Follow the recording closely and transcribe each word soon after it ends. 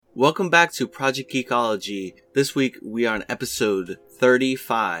Welcome back to Project Geekology. This week we are on episode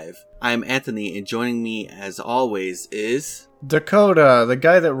 35. I am Anthony, and joining me as always is... Dakota, the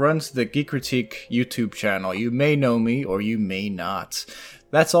guy that runs the Geek Critique YouTube channel. You may know me, or you may not.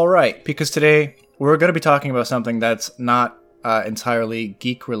 That's alright, because today we're going to be talking about something that's not entirely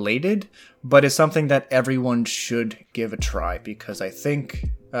geek-related, but is something that everyone should give a try, because I think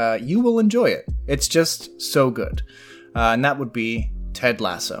you will enjoy it. It's just so good. And that would be Ted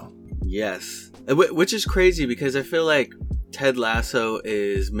Lasso. Yes. Which is crazy, because I feel like Ted Lasso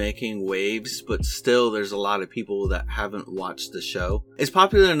is making waves, but still there's a lot of people that haven't watched the show. It's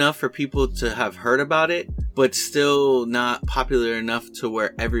popular enough for people to have heard about it, but still not popular enough to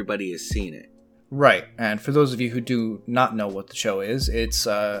where everybody has seen it. Right, and for those of you who do not know what the show is, it's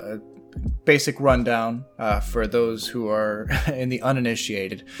a basic rundown for those who are in the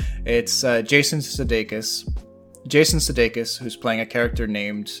uninitiated. It's Jason Sudeikis, who's playing a character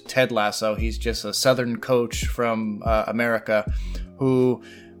named Ted Lasso. He's just a Southern coach from America who,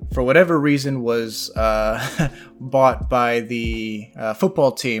 for whatever reason, was bought by the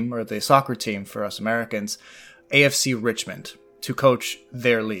football team, or the soccer team for us Americans, AFC Richmond, to coach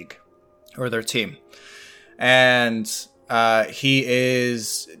their league, or their team. And he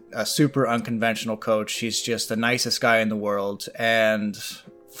is a super unconventional coach. He's just the nicest guy in the world, and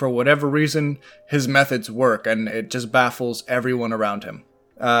for whatever reason, his methods work, and it just baffles everyone around him.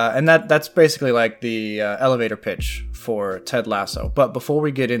 And that's basically like the elevator pitch for Ted Lasso. But before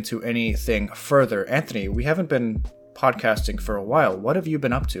we get into anything further, Anthony, we haven't been podcasting for a while. What have you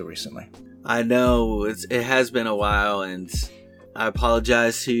been up to recently? I know, it has been a while, and I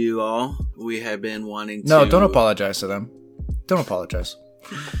apologize to you all. We have been wanting to... No, don't apologize to them. Don't apologize.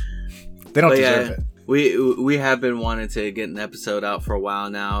 They don't deserve it. We have been wanting to get an episode out for a while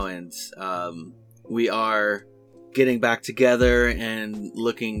now, and we are getting back together and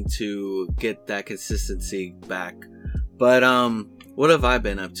looking to get that consistency back. But what have I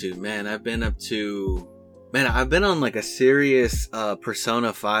been up to? I've been on like a serious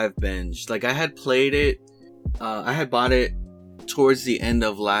Persona 5 binge. Like, I had played it, I had bought it towards the end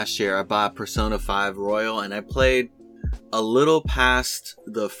of last year. I bought Persona 5 Royal, and I played a little past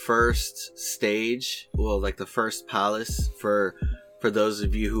the first stage, well, like the first palace, for those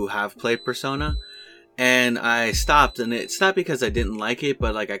of you who have played Persona, and I stopped. And it's not because I didn't like it,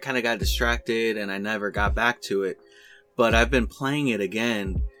 but like I kind of got distracted and I never got back to it. But I've been playing it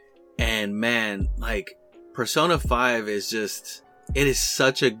again, and man, like, Persona 5 is just, it is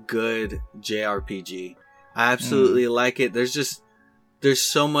such a good JRPG. I absolutely like it. There's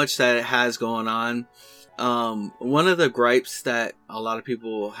so much that it has going on. One of the gripes that a lot of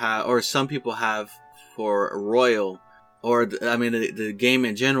people have, or some people have, for Royal, or the game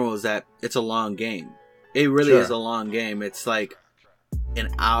in general, is that it's a long game. It really is a long game. It's like an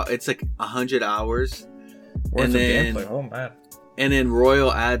hour. It's like 100 hours. Worth of gameplay. Oh man! And then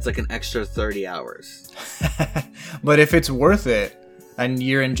Royal adds like an extra 30 hours. But if it's worth it, and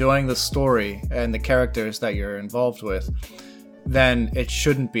you're enjoying the story and the characters that you're involved with, then it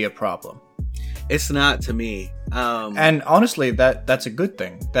shouldn't be a problem. It's not to me. And honestly, that's a good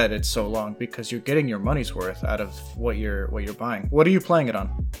thing that it's so long, because you're getting your money's worth out of what you're buying. What are you playing it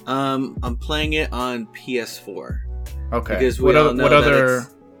on? I'm playing it on PS4. Okay. Because we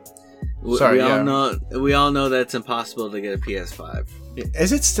all know that it's impossible to get a PS5.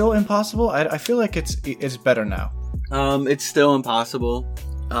 Is it still impossible? I feel like it's better now. It's still impossible.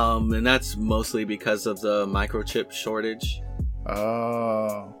 And that's mostly because of the microchip shortage.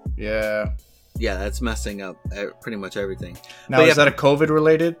 Oh, yeah. Yeah, that's messing up pretty much everything. Now, is that a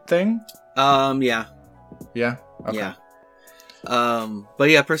COVID-related thing? Yeah. Yeah? Okay. Yeah. But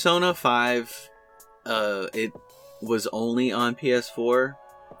yeah, Persona 5, it was only on PS4,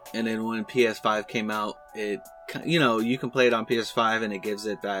 and then when PS5 came out, you can play it on PS5, and it gives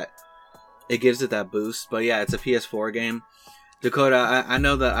it that boost. But yeah, it's a PS4 game. Dakota, I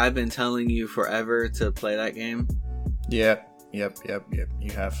know that I've been telling you forever to play that game. Yep. You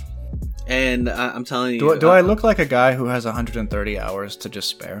have. And I'm telling you... Do I look like a guy who has 130 hours to just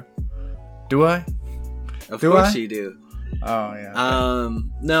spare? Do I? Of course you do. Oh, yeah. Okay.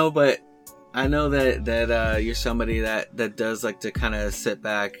 No, but I know that you're somebody that does like to kind of sit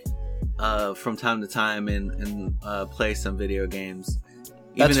back from time to time and play some video games.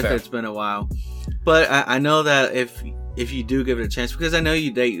 Even if it's been a while. But I know that if you do give it a chance, because I know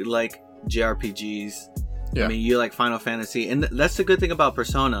you like JRPGs. Yeah. I mean, you like Final Fantasy, and that's the good thing about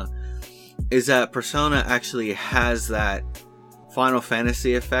Persona, is that Persona actually has that Final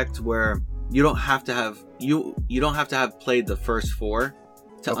Fantasy effect where you don't have to have played the first four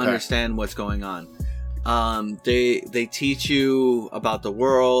to understand what's going on. They teach you about the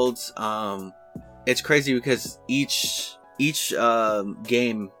world. It's crazy because each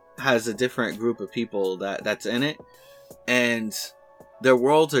game has a different group of people that's in it, and their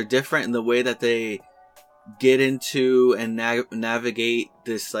worlds are different in the way that they get into and navigate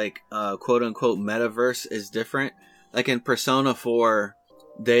this like quote unquote metaverse is different. Like in Persona 4,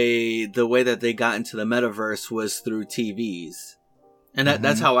 the way that they got into the metaverse was through TVs. And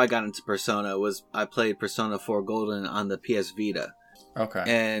that's how I got into Persona. Was I played Persona 4 Golden on the PS Vita. Okay.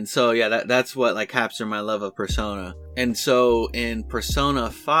 And so yeah, that's what like captured my love of Persona. And so in Persona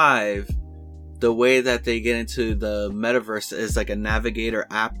 5, the way that they get into the metaverse is like a navigator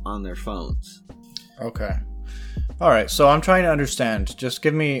app on their phones. Okay. All right. So I'm trying to understand. Just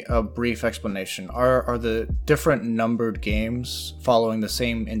give me a brief explanation. Are the different numbered games following the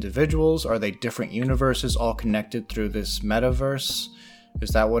same individuals? Are they different universes all connected through this metaverse?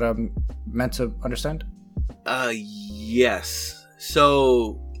 Is that what I'm meant to understand? Yes.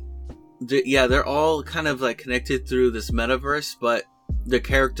 So, they're all kind of like connected through this metaverse, but the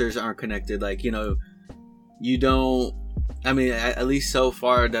characters aren't connected. Like, you know, you don't, I mean, at least so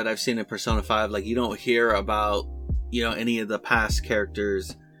far that I've seen in Persona 5, like you don't hear about, you know, any of the past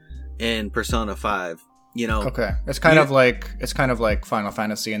characters in Persona 5, you know. Okay. It's kind of like Final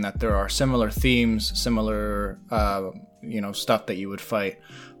Fantasy in that there are similar themes, similar, you know, stuff that you would fight,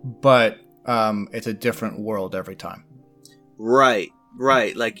 but it's a different world every time. Right.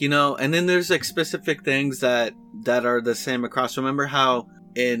 Like, you know, and then there's like specific things that are the same across. Remember how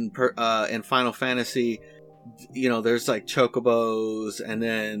in Final Fantasy, you know, there's like chocobos, and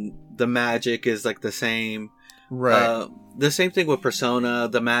then the magic is like the same. Right. The same thing with Persona.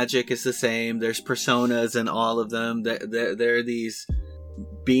 The magic is the same. There's personas in all of them. There are these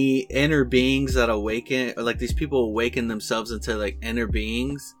inner beings that awaken, or like these people awaken themselves into like inner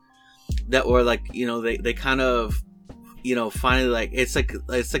beings that were like, you know, they kind of, you know, finally like it's like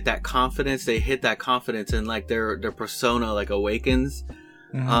that confidence. They hit that confidence, and like their persona like awakens.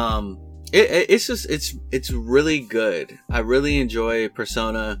 Mm-hmm. It's really good. I really enjoy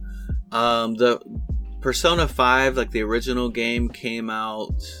Persona. The Persona 5, like the original game, came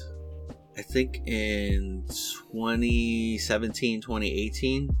out I think in 2017,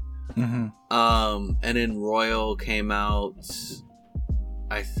 2018. Mm-hmm. And then Royal came out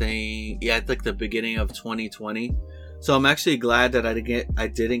I think it's like the beginning of 2020. So I'm actually glad that I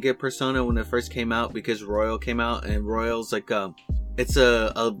didn't get Persona when it first came out, because Royal came out, and Royal's like it's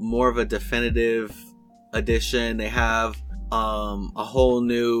a more of a definitive edition. They have a whole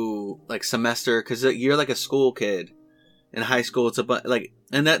new like semester, because you're like a school kid in high school. It's like,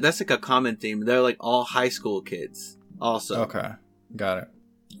 and that's like a common theme. They're like all high school kids also. Okay, got it.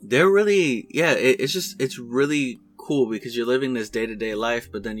 They're really, yeah, it's really cool, because you're living this day-to-day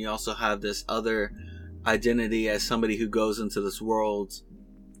life, but then you also have this other identity as somebody who goes into this world.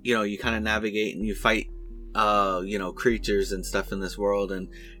 You know, you kind of navigate and you fight you know, creatures and stuff in this world, and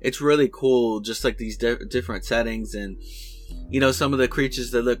it's really cool. Just like these different settings, and you know, some of the creatures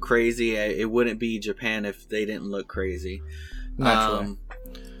that look crazy, it wouldn't be Japan if they didn't look crazy. Naturally.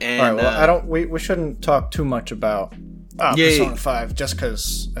 And, all right, well, we shouldn't talk too much about Persona 5, just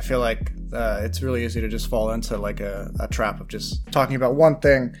because I feel like it's really easy to just fall into like a trap of just talking about one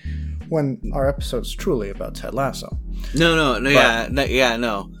thing when our episode's truly about Ted Lasso. No.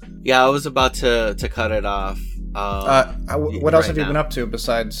 Yeah, I was about to cut it off. What else have you been up to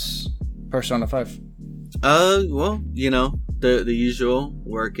besides Persona 5? Well, you know, the usual,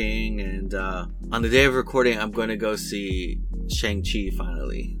 working, and on the day of recording, I'm going to go see Shang-Chi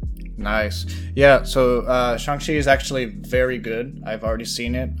finally. Nice. Yeah, so Shang-Chi is actually very good. I've already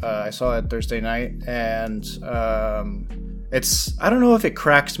seen it. I saw it Thursday night, and I don't know if it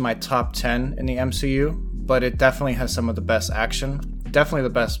cracks my top 10 in the MCU, but it definitely has some of the best action. Definitely the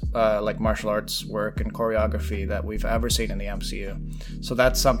best like martial arts work and choreography that we've ever seen in the MCU. So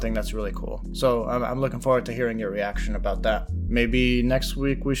that's something that's really cool. So I'm looking forward to hearing your reaction about that. Maybe next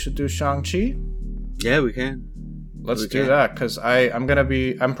week we should do Shang-Chi? Yeah, we can. Let's do that, because I'm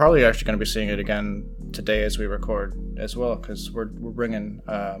probably actually going to be seeing it again today as we record as well, because we're bringing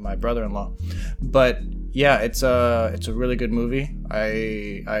my brother-in-law. But yeah, it's a really good movie.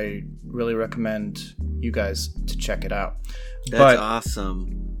 I really recommend you guys to check it out. That's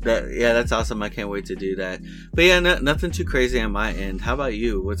awesome. That's awesome. I can't wait to do that. But yeah, nothing too crazy on my end. How about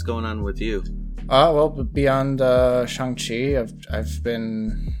you? What's going on with you? Well, beyond Shang-Chi, I've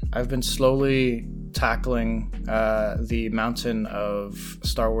been slowly tackling the mountain of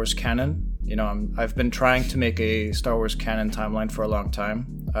Star Wars canon I've been trying to make a Star Wars canon timeline for a long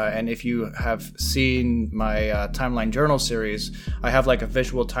time. And if you have seen my timeline journal series, I have like a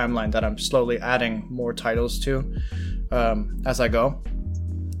visual timeline that I'm slowly adding more titles to as I go.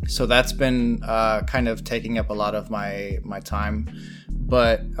 So that's been kind of taking up a lot of my time.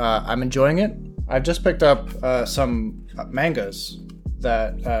 But I'm enjoying it. I've just picked up some mangas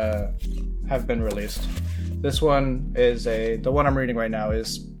that have been released. This one is the one I'm reading right now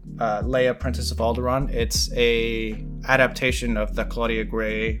is Leia, Princess of Alderaan. It's a adaptation of the Claudia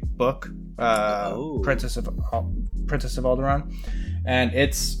Gray book, Princess of Alderaan, and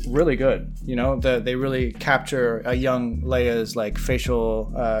it's really good. They really capture a young Leia's like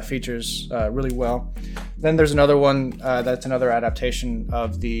facial features really well. Then there's another one that's another adaptation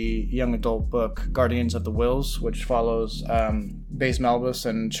of the young adult book Guardians of the Wills, which follows Baze Malbus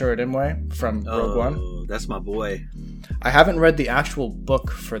and Chirrut Imwe from Rogue One. That's my boy. I haven't read the actual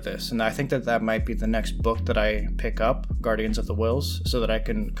book for this, and I think that might be the next book that I pick up, Guardians of the Wills, so that I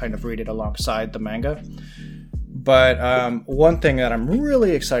can kind of read it alongside the manga. But one thing that I'm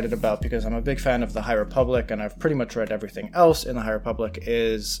really excited about, because I'm a big fan of the High Republic, and I've pretty much read everything else in the High Republic,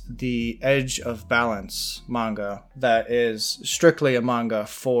 is the Edge of Balance manga that is strictly a manga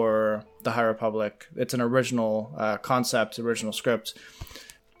for the High Republic. It's an original concept, original script,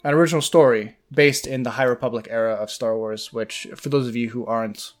 an original story based in the High Republic era of Star Wars, which, for those of you who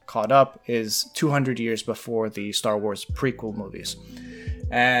aren't caught up, is 200 years before the Star Wars prequel movies.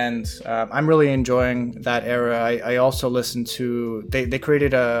 And I'm really enjoying that era. I also listened to... They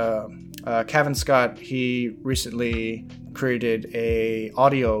created Cavan Scott, he recently created a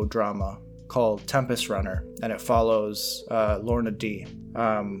audio drama called Tempest Runner, and it follows Lorna D.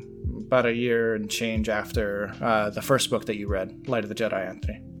 About a year and change after the first book that you read, Light of the Jedi,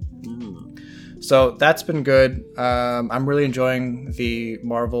 Anthony. So that's been good. I'm really enjoying the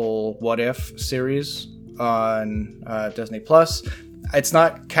Marvel What If series on Disney+. It's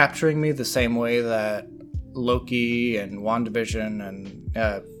not capturing me the same way that Loki and WandaVision and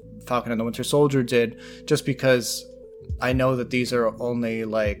Falcon and the Winter Soldier did, just because I know that these are only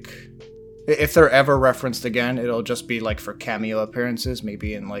like... If they're ever referenced again, it'll just be like for cameo appearances,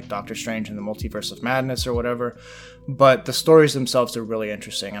 maybe in like Doctor Strange and the Multiverse of Madness or whatever. But the stories themselves are really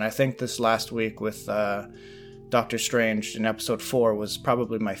interesting. And I think this last week with Doctor Strange in episode 4 was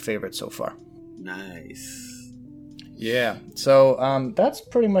probably my favorite so far. Nice. Yeah. So that's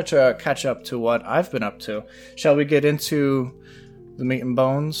pretty much a catch up to what I've been up to. Shall we get into the meat and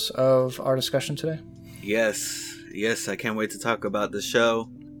bones of our discussion today? Yes. I can't wait to talk about the show.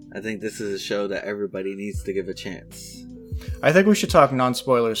 I think this is a show that everybody needs to give a chance. I think we should talk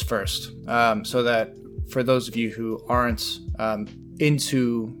non-spoilers first, so that for those of you who aren't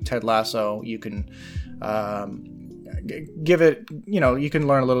into Ted Lasso, you can give it, you can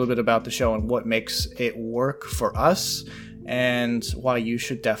learn a little bit about the show and what makes it work for us, and why you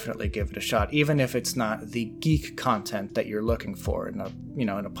should definitely give it a shot, even if it's not the geek content that you're looking for in a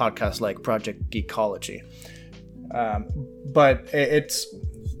podcast like Project Geekology. But it's...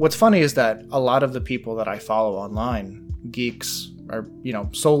 What's funny is that a lot of the people that I follow online, geeks, or,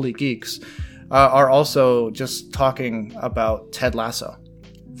 solely geeks, are also just talking about Ted Lasso.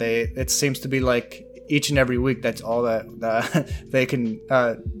 It seems to be like each and every week that's all that they can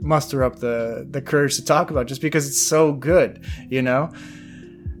muster up the courage to talk about, just because it's so good,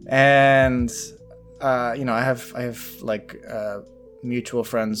 And, I have like mutual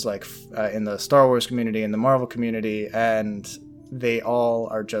friends like in the Star Wars community, in the Marvel community, and they all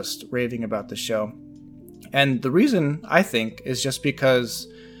are just raving about the show. And the reason, I think, is just because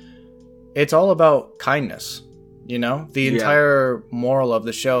it's all about kindness. The entire moral of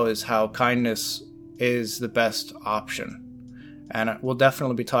the show is how kindness is the best option. And we'll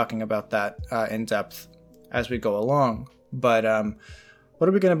definitely be talking about that in depth as we go along. But what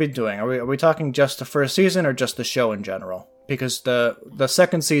are we going to be doing? Are we talking just the first season or just the show in general? Because the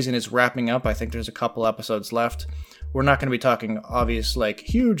second season is wrapping up. I think there's a couple episodes left. We're not going to be talking obvious, like,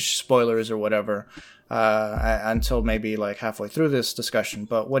 huge spoilers or whatever until maybe like halfway through this discussion.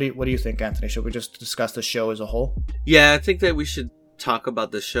 But what do you think, Anthony? Should we just discuss the show as a whole? Yeah, I think that we should talk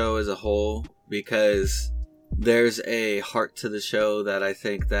about the show as a whole, because there's a heart to the show that I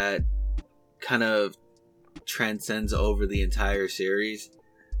think that kind of transcends over the entire series.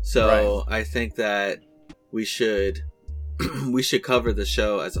 So right. I think that we should cover the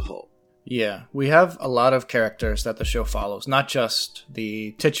show as a whole. Yeah, we have a lot of characters that the show follows, not just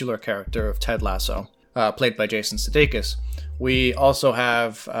the titular character of Ted Lasso, played by Jason Sudeikis. We also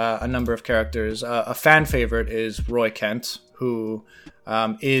have a number of characters. A fan favorite is Roy Kent, who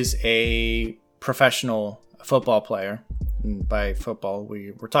is a professional football player, And by football,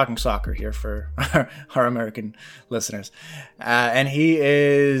 we're talking soccer here for our American listeners. And he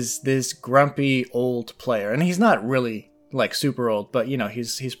is this grumpy old player. And he's not really like super old, but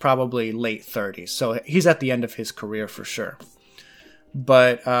he's probably late 30s. So he's at the end of his career for sure.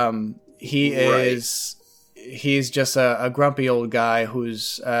 But he's just a grumpy old guy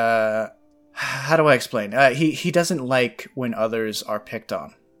who's how do I explain? He doesn't like when others are picked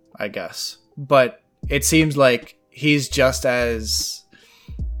on, I guess. But it seems like he's just as,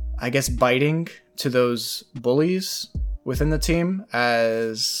 I guess, biting to those bullies within the team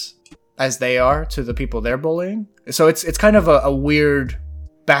as they are to the people they're bullying. So it's kind of a weird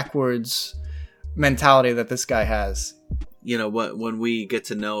backwards mentality that this guy has. When we get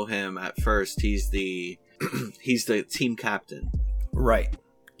to know him at first, he's the he's the team captain. Right.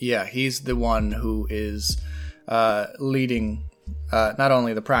 Yeah, he's the one who is leading not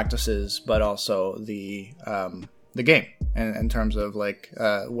only the practices but also the game in terms of like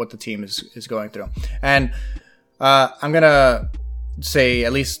what the team is going through. And I'm gonna say,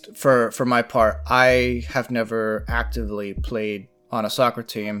 at least for my part, I have never actively played on a soccer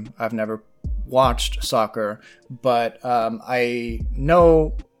team. I've never watched soccer, but I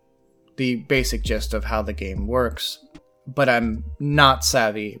know the basic gist of how the game works, but I'm not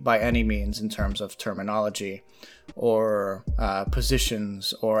savvy by any means in terms of terminology or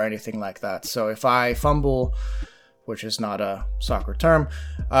positions or anything like that. So if I fumble, which is not a soccer term,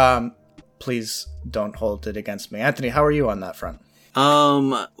 please don't hold it against me. Anthony, how are you on that front?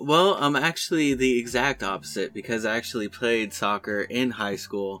 Well, I'm actually the exact opposite, because I actually played soccer in high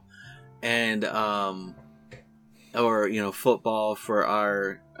school, and football for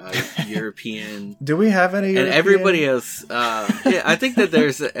our European. Do we have any? And European? Everybody else. Yeah, I think that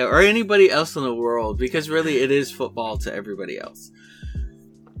there's, or anybody else in the world, because really it is football to everybody else.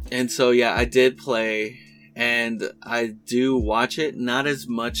 And so yeah, I did play, and I do watch it, not as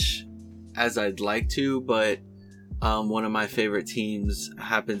much as I'd like to, but one of my favorite teams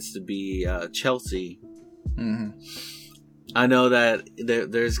happens to be Chelsea. Mm-hmm. I know that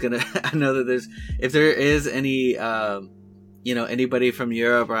if there is any, anybody from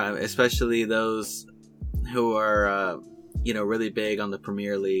Europe, or especially those who are, really big on the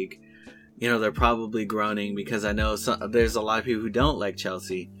Premier League, they're probably groaning, because I know there's a lot of people who don't like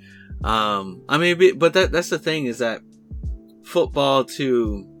Chelsea. But that's the thing, is that football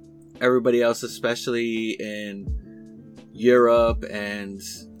to everybody else, especially in Europe and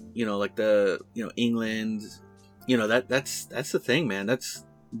England, that's the thing, man. That's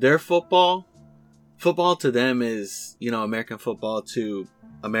their football to them is American football to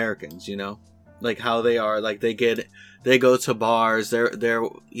Americans, like how they are, like they go to bars, they're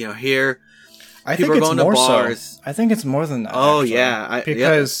here. I think it's more so. I think it's more than that. Oh, actually, yeah,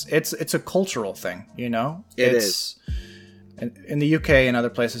 because it's a cultural thing, It is. In the UK and other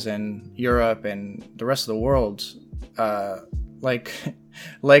places in Europe and the rest of the world, like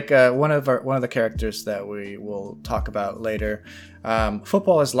one of the characters that we will talk about later,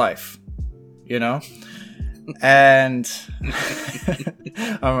 football is life, and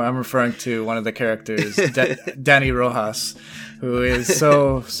I'm referring to one of the characters, Danny Rojas, who is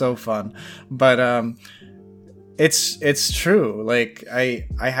so fun. But it's true. Like I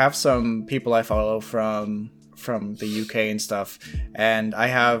have some people I follow from the UK and stuff, and I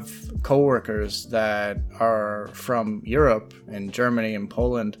have coworkers that are from Europe and Germany and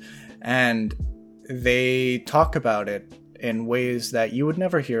Poland, and they talk about it in ways that you would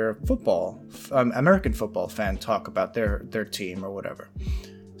never hear American football fan talk about their team or whatever.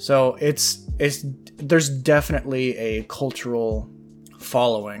 So there's definitely a cultural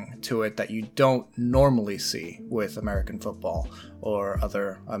following to it that you don't normally see with American football or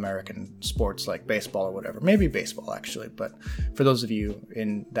other American sports like baseball or whatever. Maybe baseball, actually, but for those of you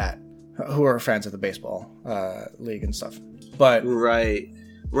in that who are fans of the baseball league and stuff. But right,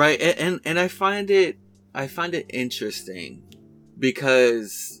 and I find it interesting,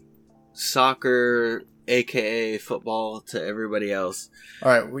 because soccer, aka football to everybody else.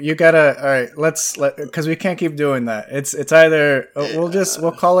 All right, let's because we can't keep doing that. It's either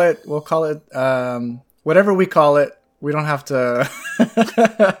we'll call it whatever we call it. We don't have to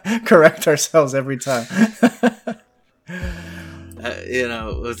correct ourselves every time.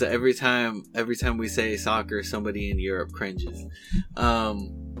 Every time we say soccer, somebody in Europe cringes.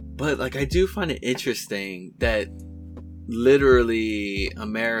 But like, I do find it interesting that literally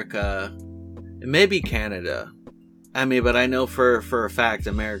America, and maybe Canada, but I know for a fact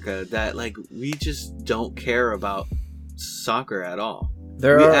America, that like we just don't care about soccer at all.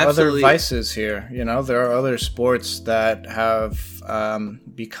 There are other vices here, you know. There are other sports that have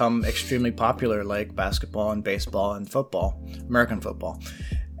become extremely popular, like basketball and baseball and football, American football.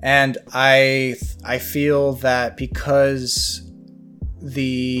 And I feel that because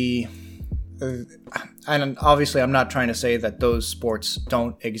and obviously I'm not trying to say that those sports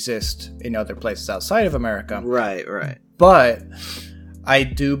don't exist in other places outside of America. Right. But I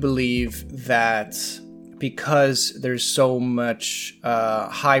do believe that because there's so much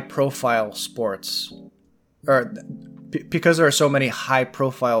high-profile sports, or because there are so many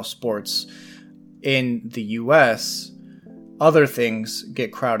high-profile sports in the U.S., other things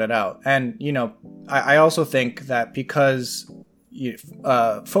get crowded out. And, you know, I also think that because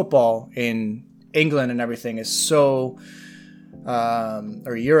football in England and everything is so,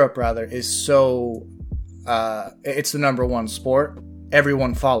 or Europe rather, is so, it's the number one sport,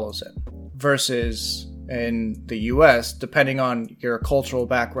 everyone follows it. Versus in the US, depending on your cultural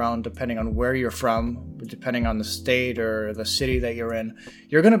background, depending on where you're from, depending on the state or the city that you're in,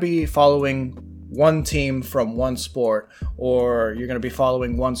 you're going to be following one team from one sport, or you're going to be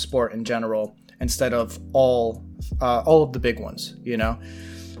following one sport in general instead of all of the big ones, you know?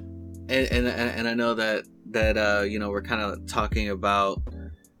 And I know that you know, we're kind of talking about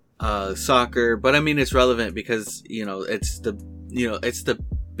soccer, but I mean, it's relevant because, you know, it's the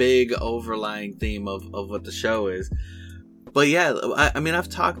big overlying theme of what the show is. But yeah, I mean, I've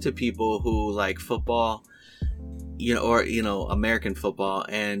talked to people who like football, you know, or, you know, American football,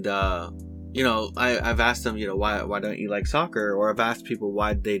 and you know, I've asked them, you know, why don't you like soccer? Or I've asked people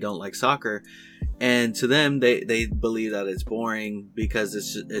why they don't like soccer, and to them, they believe that it's boring because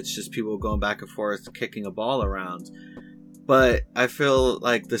it's just people going back and forth kicking a ball around. But I feel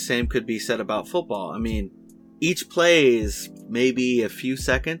like the same could be said about football. I mean, each play is maybe a few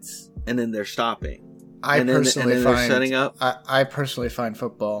seconds, and then they're stopping. I personally find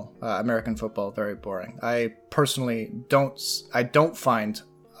football, American football, very boring. I personally don't find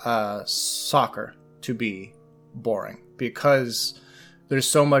soccer to be boring because there's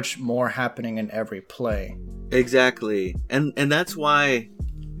so much more happening in every play. Exactly, and that's why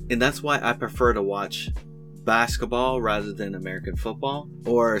I prefer to watch basketball rather than American football,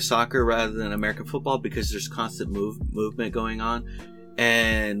 or soccer rather than American football, because there's constant movement going on.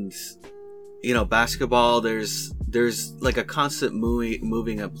 And, you know, basketball, there's like a constant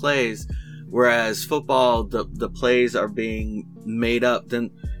moving of plays, whereas football, the plays are being made up,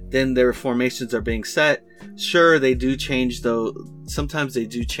 then their formations are being set. Sure, they do change, though. Sometimes they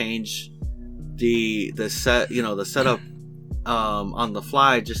do change the set, you know, the setup on the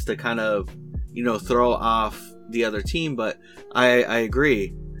fly, just to kind of, you know, throw off the other team. But I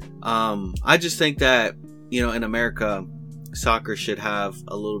agree. I just think that, you know, in America, soccer should have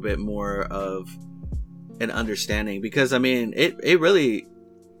a little bit more of an understanding, because I mean, it really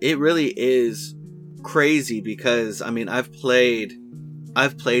is crazy, because I mean, I've played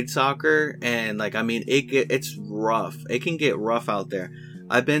soccer, and like, I mean, it's rough. It can get rough out there.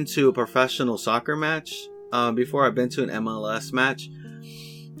 I've been to a professional soccer match before. I've been to an MLS match,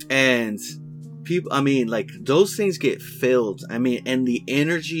 and people, I mean, like, those things get filled. I mean, and the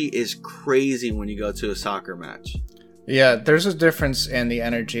energy is crazy when you go to a soccer match. Yeah, there's a difference in the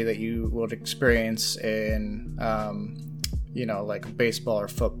energy that you would experience in, you know, like baseball or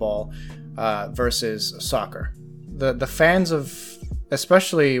football versus soccer. The fans of,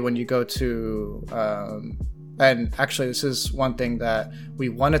 especially when you go to, and actually this is one thing that we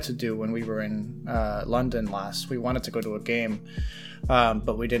wanted to do when we were in London last. We wanted to go to a game,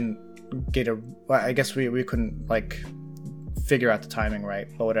 but we didn't get I guess we couldn't like figure out the timing right,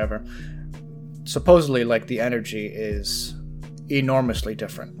 but whatever. Supposedly, like, the energy is enormously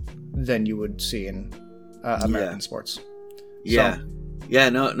different than you would see in American sports. Yeah. So, yeah,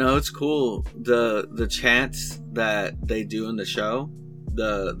 no, it's cool. The chants that they do in the show,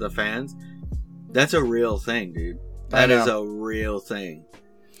 the fans, that's a real thing, dude. That is a real thing.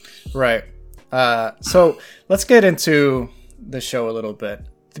 Right. So let's get into the show a little bit.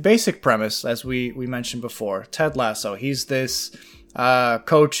 The basic premise, as we mentioned before, Ted Lasso, he's this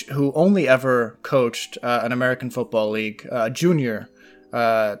coach who only ever coached an American Football League junior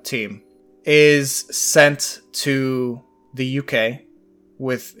team, is sent to the UK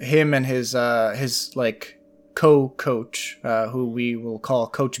with him and his like co-coach, who we will call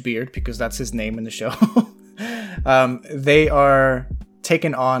Coach Beard because that's his name in the show. They are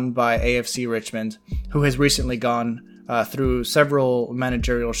taken on by AFC Richmond, who has recently gone through several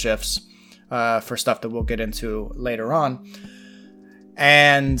managerial shifts for stuff that we'll get into later on.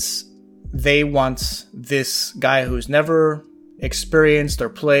 And they want this guy who's never experienced or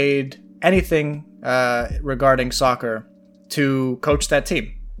played anything regarding soccer to coach that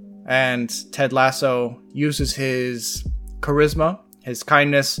team. And Ted Lasso uses his charisma, his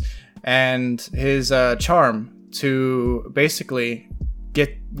kindness, and his charm to basically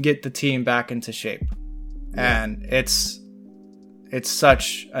get the team back into shape. Yeah. And it's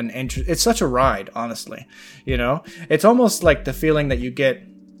such it's such a ride, honestly. You know, it's almost like the feeling that you get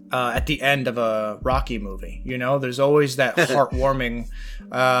at the end of a Rocky movie. You know, there's always that heartwarming,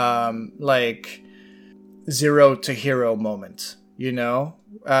 like zero to hero moment. You know,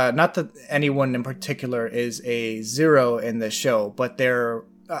 not that anyone in particular is a zero in this show, but they're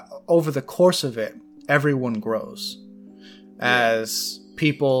over the course of it, everyone grows as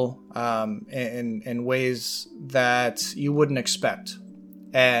people in ways that you wouldn't expect.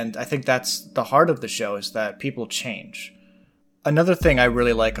 And I think that's the heart of the show, is that people change. Another thing I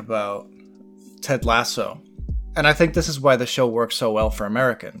really like about Ted Lasso, and I think this is why the show works so well for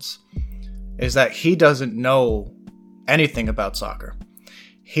Americans, is that he doesn't know anything about soccer.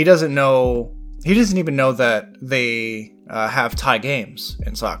 He doesn't even know that they have tie games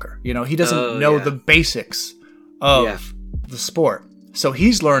in soccer. You know, he doesn't know the basics of the sport. So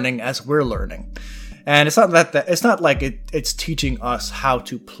he's learning as we're learning. And it's not it's not like it's teaching us how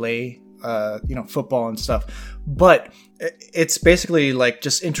to play football and stuff, but it's basically like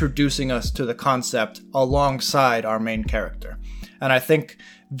just introducing us to the concept alongside our main character. And I think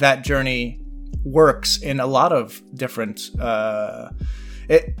that journey works in a lot of different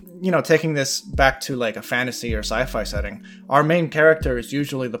taking this back to like a fantasy or sci-fi setting. Our main character is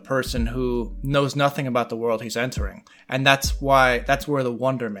usually the person who knows nothing about the world he's entering, and that's where the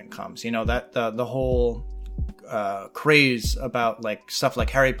wonderment comes. You know, that the whole craze about like stuff like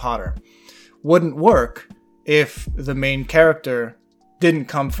Harry Potter wouldn't work if the main character didn't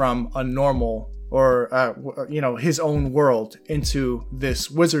come from a normal or his own world into this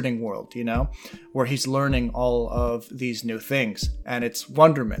wizarding world, you know, where he's learning all of these new things, and it's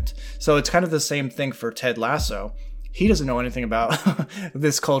wonderment. So it's kind of the same thing for Ted Lasso. He doesn't know anything about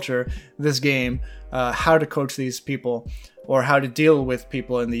this culture, this game, how to coach these people, or how to deal with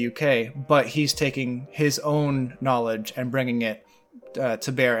people in the UK, but he's taking his own knowledge and bringing it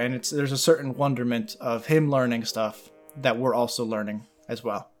to bear, and there's a certain wonderment of him learning stuff that we're also learning as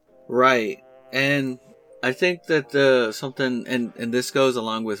well. Right. And I think that something, and this goes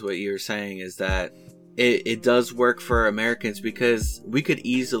along with what you're saying, is that it does work for Americans, because we could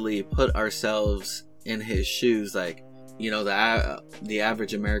easily put ourselves in his shoes. Like, you know, the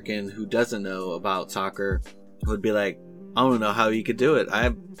average American who doesn't know about soccer would be like, I don't know how you could do it.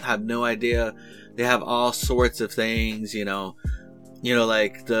 I have no idea. They have all sorts of things, you know,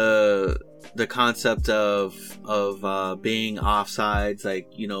 like the concept of being offsides. Like,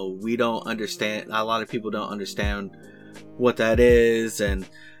 you know, we don't understand, a lot of people don't understand what that is. And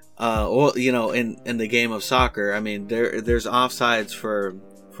in the game of soccer, I mean, there's offsides for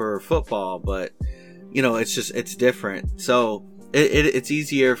football, but you know, it's different. So it's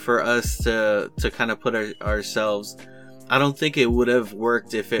easier for us to kind of put ourselves. I don't think it would have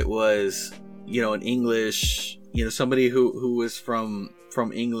worked if it was, you know, an English, you know, somebody who was from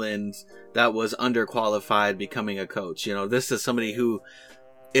England that was underqualified becoming a coach. You know, this is somebody who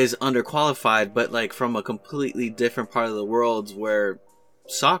is underqualified, but like from a completely different part of the world, where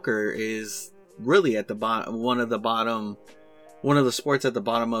soccer is really at the bottom, one of the sports at the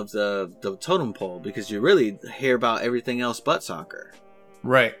bottom of the totem pole, because you really hear about everything else but soccer.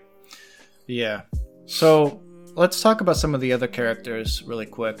 Right. Yeah. So let's talk about some of the other characters really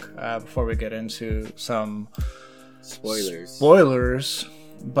quick before we get into some spoilers.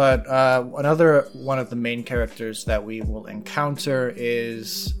 But another one of the main characters that we will encounter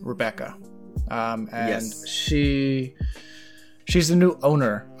is Rebecca. And yes. She's the new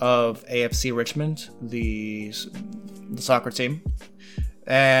owner of AFC Richmond, the soccer team.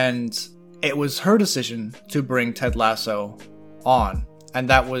 And it was her decision to bring Ted Lasso on. And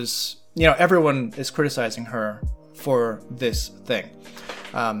that was, you know, everyone is criticizing her for this thing.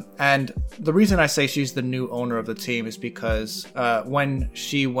 And the reason I say she's the new owner of the team is because when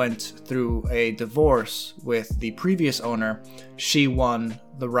she went through a divorce with the previous owner, she won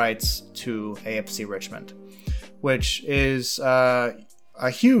the rights to AFC Richmond, which is a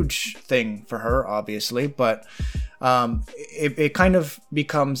huge thing for her, obviously, but it kind of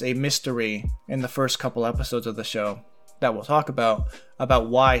becomes a mystery in the first couple episodes of the show that we'll talk about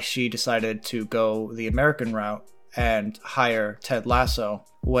why she decided to go the American route and hire Ted Lasso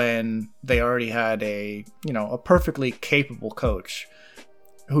when they already had a perfectly capable coach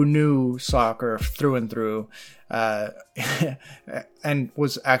who knew soccer through and through, and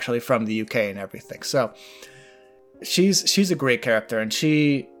was actually from the UK and everything. So she's a great character, and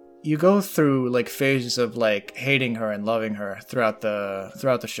she you go through like phases of like hating her and loving her throughout the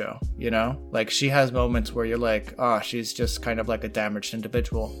show, you know? Like she has moments where you're like, oh, she's just kind of like a damaged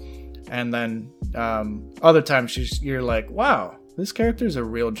individual. And then other times you're like, wow, this character's a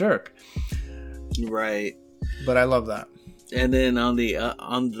real jerk. Right. But I love that. And then on the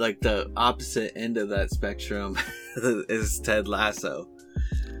opposite end of that spectrum is Ted Lasso.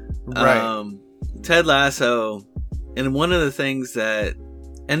 Right. Ted Lasso, and one of the things that,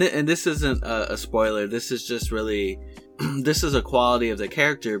 and this isn't a spoiler, this is just really, this is a quality of the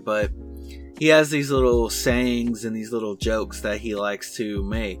character, but he has these little sayings and these little jokes that he likes to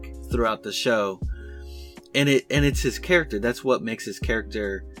make throughout the show. And it's his character. That's what makes his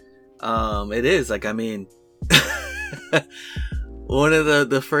character, it is. Like, I mean, one of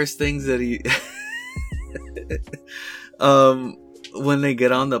the first things that he, when they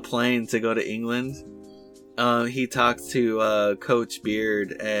get on the plane to go to England, he talks to Coach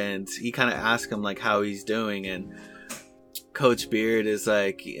Beard, and he kind of asks him like how he's doing, and Coach Beard is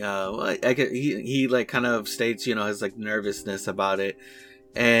like, he like kind of states, you know, his like nervousness about it,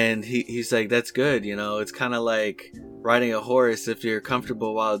 and he's like, that's good, you know, it's kind of like riding a horse. If you're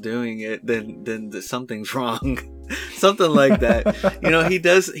comfortable while doing it, then something's wrong. Something like that. You know, he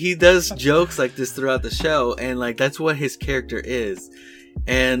does jokes like this throughout the show, and like that's what his character is.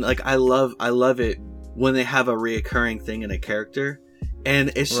 And like I love it when they have a reoccurring thing in a character,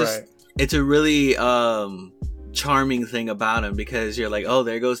 and it's just it's a really charming thing about him, because you're like, oh,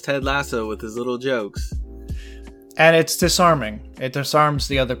 there goes Ted Lasso with his little jokes. And it's disarming. It disarms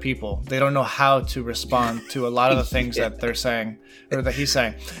the other people. They don't know how to respond to a lot of the things that they're saying, or that he's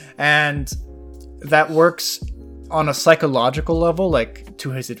saying. And that works on a psychological level, like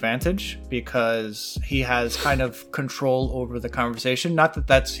to his advantage, because he has kind of control over the conversation. Not that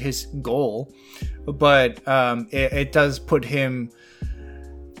that's his goal, but it does put him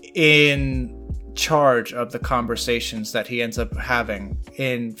in charge of the conversations that he ends up having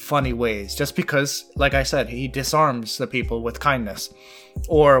in funny ways, just because, like I said, he disarms the people with kindness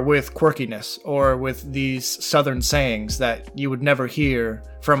or with quirkiness or with these southern sayings that you would never hear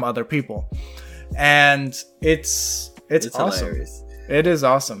from other people. And it's awesome. Hilarious. It is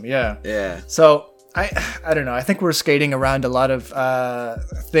awesome. Yeah. So I don't know, I think we're skating around a lot of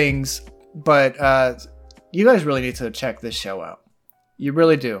things, but you guys really need to check this show out. You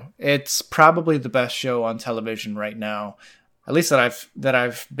really do. It's probably the best show on television right now, at least that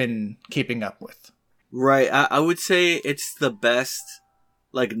I've been keeping up with. Right. I would say it's the best,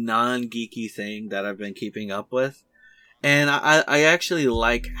 like, non-geeky thing that I've been keeping up with. And I actually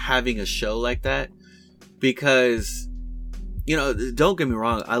like having a show like that, because, you know, don't get me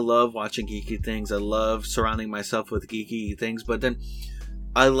wrong, I love watching geeky things. I love surrounding myself with geeky things, but then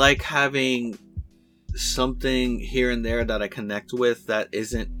I like having something here and there that I connect with that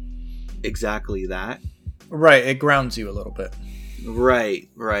isn't exactly that. Right, it grounds you a little bit. Right.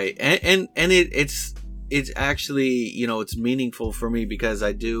 And it's actually, you know, it's meaningful for me because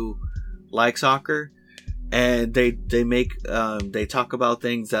I do like soccer, and they make they talk about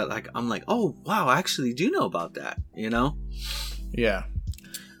things that, like, I'm like, oh wow, I actually do know about that, you know? Yeah.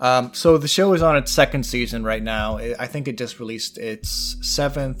 So the show is on its second season right now. I think it just released its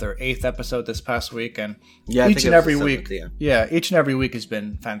 7th or 8th episode this past week, and each and every week has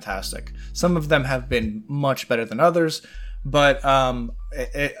been fantastic. Some of them have been much better than others, but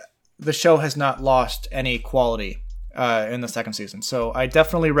the show has not lost any quality in the second season. So I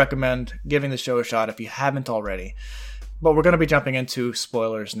definitely recommend giving the show a shot if you haven't already. But we're going to be jumping into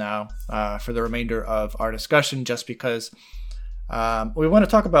spoilers now for the remainder of our discussion, just because we want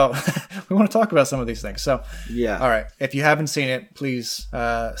to talk about some of these things. So yeah, all right. If you haven't seen it, please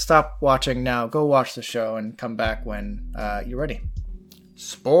stop watching now. Go watch the show and come back when you're ready.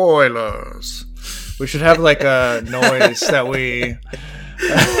 Spoilers. We should have like a noise that we.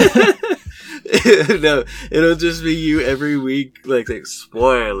 No, it'll just be you every week, like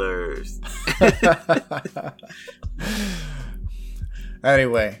spoilers.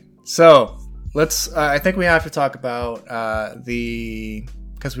 Anyway, so let's. I think we have to talk about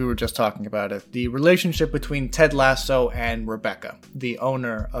because we were just talking about it, the relationship between Ted Lasso and Rebecca, the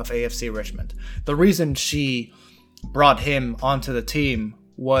owner of AFC Richmond. The reason she brought him onto the team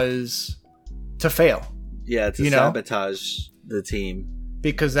was to fail. Yeah, to sabotage the team.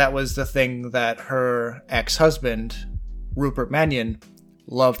 Because that was the thing that her ex-husband, Rupert Mannion,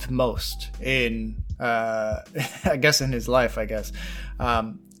 loved most in, I guess, in his life, I guess.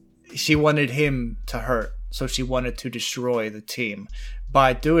 She wanted him to hurt, so she wanted to destroy the team.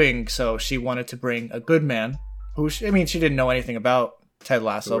 By doing so, she wanted to bring a good man, who, she didn't know anything about Ted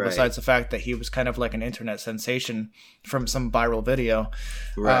Lasso, Right. besides the fact that he was kind of like an internet sensation from some viral video.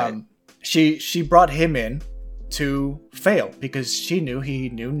 Right. She brought him in to fail because she knew he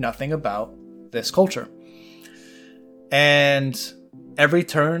knew nothing about this culture. And every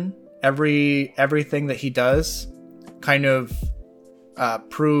turn, everything that he does kind of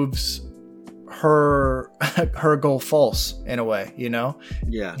proves her goal false in a way, you know?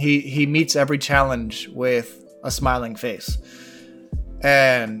 Yeah. He meets every challenge with a smiling face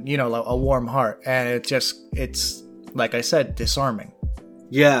and, you know, a warm heart. And it's like I said, disarming.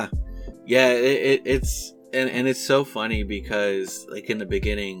 Yeah. Yeah, it's and it's so funny because like in the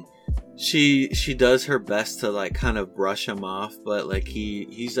beginning she does her best to like kind of brush him off, but like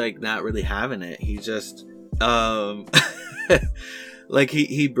he's like not really having it. He just like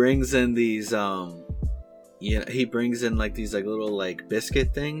he brings in these he brings in like these like little like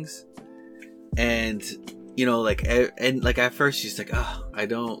biscuit things, and you know like and like at first she's like, oh, I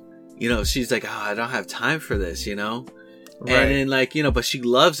don't, you know, she's like, oh, I don't have time for this, you know. Right. And then like, you know, but she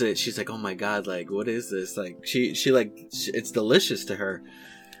loves it. She's like, oh my god, like what is this? Like she like it's delicious to her.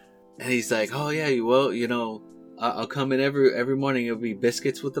 And he's like, oh yeah, well, you know, I'll come in every morning. It'll be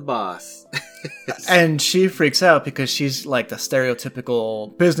biscuits with the boss. And she freaks out because she's like the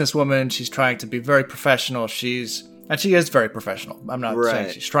stereotypical businesswoman. She's trying to be very professional. She is very professional. I'm not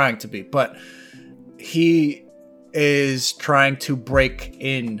saying she's trying to be, but he is trying to break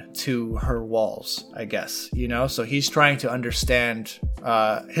into her walls, I guess, you know? So he's trying to understand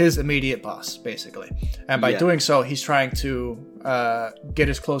his immediate boss, basically. And by doing so, he's trying to get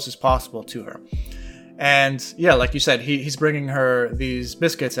as close as possible to her. And yeah, like you said, he's bringing her these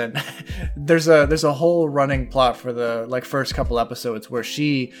biscuits, and there's a whole running plot for the like first couple episodes where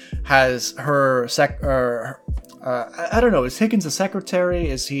she has her I don't know. Is Higgins a secretary?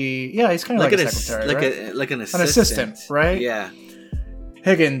 Is he? Yeah, he's kind of like a secretary, like an assistant. An assistant, right? Yeah.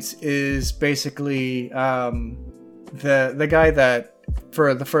 Higgins is basically the guy that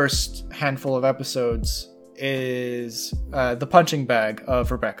for the first handful of episodes is the punching bag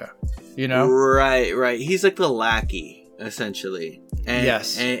of Rebecca. You know? Right. He's like the lackey, essentially. And,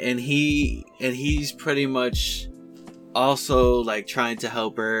 yes. And he's pretty much also like trying to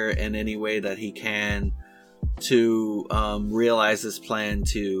help her in any way that he can to realize this plan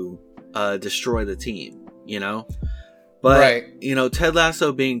to destroy the team, you know? But, you know, Ted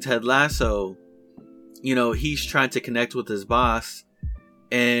Lasso being Ted Lasso, you know, he's trying to connect with his boss,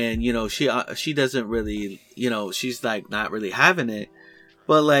 and, you know, she doesn't really, you know, she's like not really having it.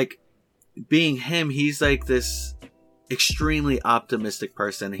 But like being him, he's like this extremely optimistic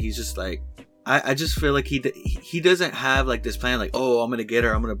person. He's just like, I just feel like he doesn't have like this plan like, oh, I'm gonna get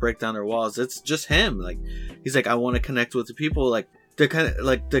her, I'm gonna break down her walls. It's just him. Like he's like, I want to connect with the people. Like the kind of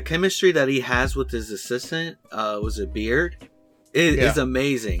like the chemistry that he has with his assistant, was it Beard? It is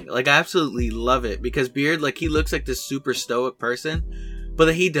amazing. Like I absolutely love it because Beard, like he looks like this super stoic person,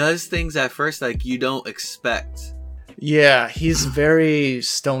 but he does things at first like you don't expect. Yeah, he's very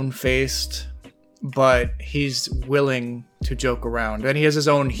stone-faced, but he's willing to joke around, and he has his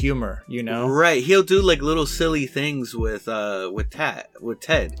own humor, you know. Right, he'll do like little silly things with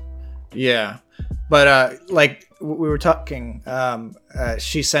Ted. Yeah, but like we were talking,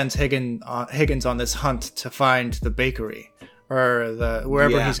 she sends Higgins on this hunt to find the bakery or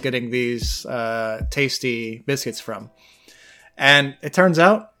wherever he's getting these tasty biscuits from, and it turns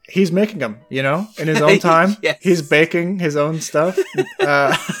out he's making them, you know, in his own time. Yes. He's baking his own stuff.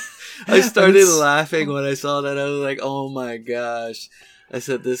 I started laughing when I saw that. I was like, oh my gosh. I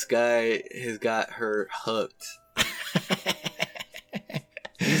said, this guy has got her hooked.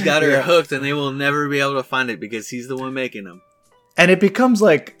 He's got her hooked, and they will never be able to find it because he's the one making them. And it becomes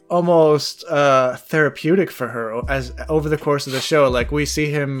like almost therapeutic for her as over the course of the show. Like we see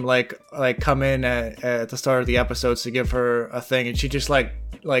him like come in at the start of the episodes to give her a thing, and she just like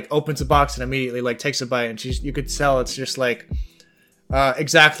opens a box and immediately like takes a bite, and you could tell it's just like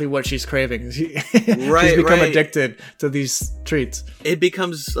exactly what she's craving. She's become addicted to these treats. It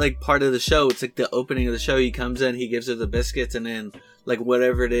becomes like part of the show. It's like the opening of the show. He comes in, he gives her the biscuits, and then like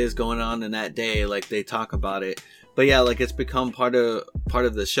whatever it is going on in that day, like they talk about it. But yeah, like it's become part of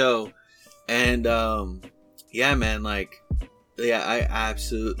the show, and yeah, man, like yeah, I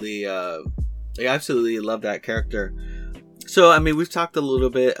absolutely love that character. So I mean, we've talked a little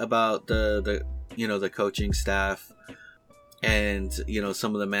bit about the you know the coaching staff and you know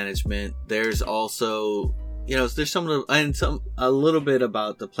some of the management. There's also there's a little bit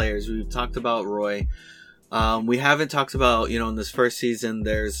about the players. We've talked about Roy. We haven't talked about in this first season.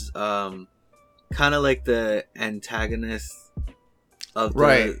 There's kind of like the antagonist of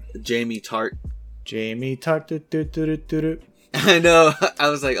the Jamie Tart. Jamie Tart. I know. I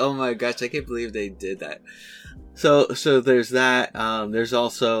was like, oh my gosh, I can't believe they did that. So there's that. There's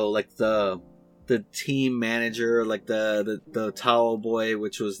also like the team manager, like the towel boy,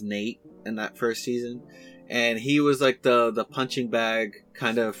 which was Nate in that first season, and he was like the punching bag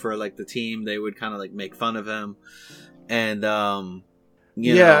kind of for like the team. They would kind of like make fun of him, and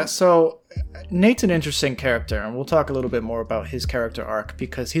you know. So Nate's an interesting character, and we'll talk a little bit more about his character arc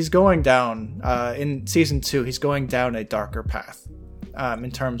because he's going down in season 2. He's going down a darker path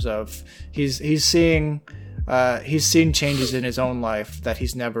in terms of he's seeing changes in his own life that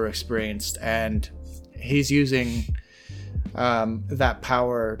he's never experienced, and he's using that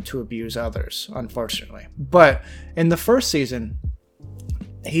power to abuse others, unfortunately. But in the first season,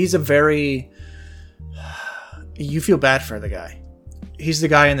 he's you feel bad for the guy. He's the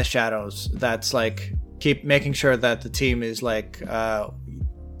guy in the shadows that's like keep making sure that the team is like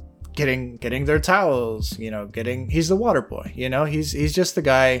getting their towels, he's the water boy, he's just the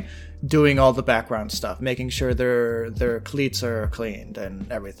guy doing all the background stuff, making sure their cleats are cleaned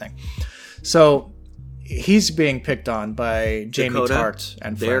and everything. So he's being picked on by Jamie Dakota, Tart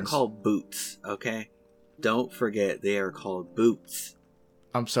and friends. They're called boots, okay? Don't forget, they are called boots.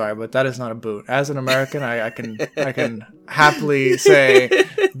 I'm sorry, but that is not a boot. As an American, I can happily say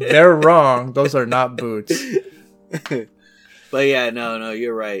they're wrong. Those are not boots. But yeah, no,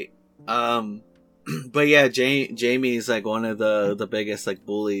 you're right. But yeah, Jamie is like one of the biggest like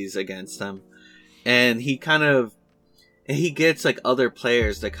bullies against them, and he gets like other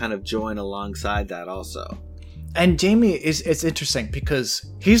players that kind of join alongside that also. And Jamie it's interesting because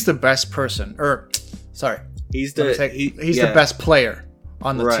he's the best person, he's the best player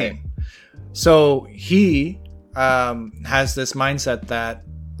on the team. So he has this mindset that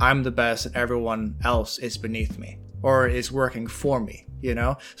I'm the best and everyone else is beneath me or is working for me,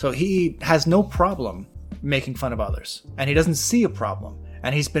 So he has no problem making fun of others, and he doesn't see a problem.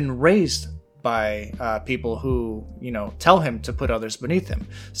 And he's been raised by people who, tell him to put others beneath him.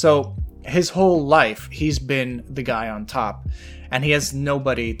 So his whole life, he's been the guy on top, and he has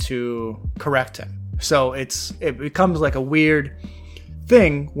nobody to correct him. So it becomes like a weird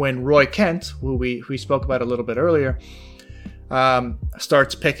thing when Roy Kent, who we spoke about a little bit earlier,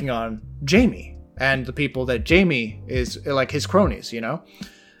 starts picking on Jamie and the people that Jamie is like his cronies,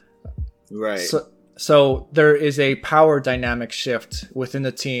 Right. So there is a power dynamic shift within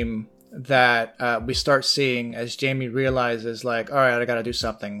the team that we start seeing as Jamie realizes, like, all right, I got to do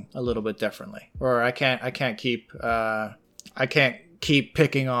something a little bit differently, or I can't keep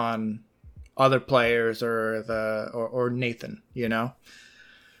picking on other players or Nathan,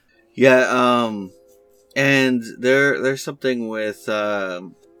 Yeah, and there's something with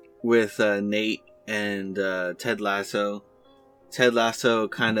Nate and Ted Lasso. Ted Lasso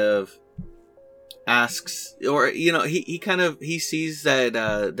kind of asks, or he sees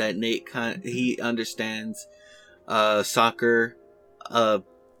that Nate he understands soccer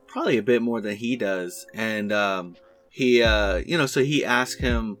probably a bit more than he does, and so he asks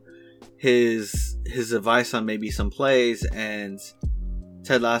him his advice on maybe some plays, and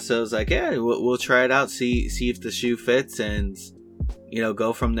Ted Lasso's like, yeah, we'll try it out, see if the shoe fits, and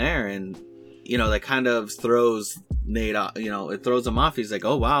go from there. And that kind of throws Nate off, it throws him off. He's like,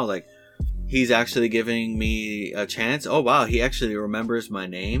 oh wow, like he's actually giving me a chance. Oh wow, he actually remembers my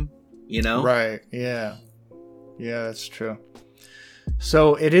name, Right, yeah, that's true.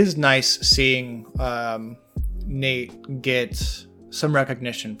 So it is nice seeing Nate get some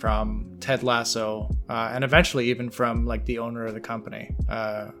recognition from Ted Lasso, and eventually even from like the owner of the company,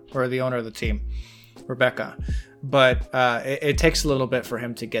 or the owner of the team, Rebecca. But it takes a little bit for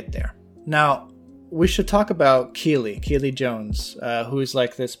him to get there. Now, we should talk about Keely Jones, who's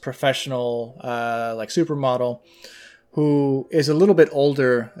like this professional, like supermodel, who is a little bit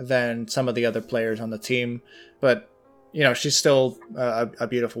older than some of the other players on the team, but she's still a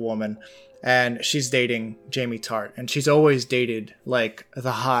beautiful woman. And she's dating Jamie Tart, and she's always dated like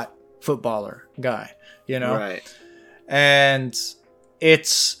the hot footballer guy, Right. And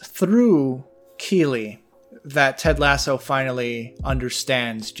it's through Keely that Ted Lasso finally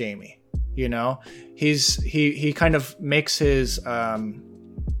understands Jamie. He kind of makes his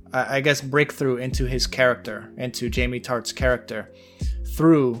breakthrough into his character, into Jamie Tart's character,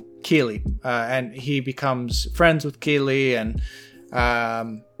 through Keely, and he becomes friends with Keely, and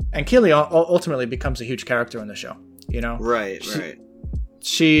Keely ultimately becomes a huge character in the show, Right.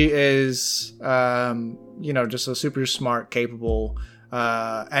 She is, just a super smart, capable,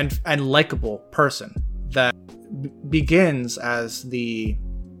 and likable person that begins as the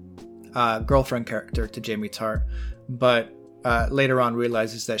girlfriend character to Jamie Tart, but later on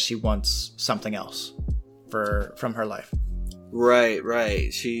realizes that she wants something else from her life.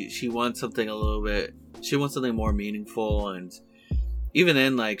 Right. She wants something a little bit. She wants something more meaningful, and even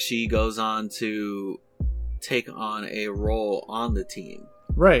then, like, she goes on to take on a role on the team.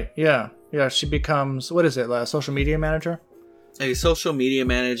 Right. Yeah. She becomes, what is it? A social media manager. A social media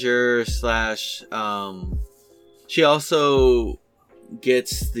manager slash. She also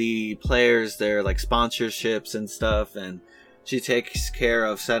gets the players their like sponsorships and stuff, and she takes care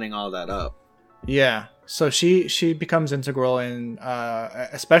of setting all that up. Yeah. So she becomes integral in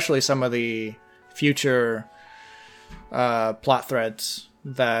especially some of the future plot threads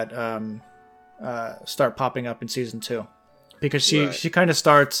that start popping up in season 2, because she kind of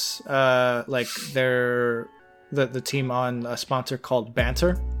starts like the team on a sponsor called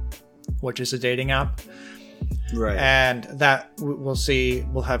Banter, which is a dating app. Right. And that we'll see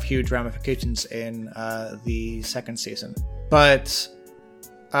will have huge ramifications in the second season. But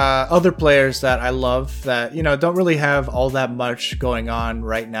other players that I love that, don't really have all that much going on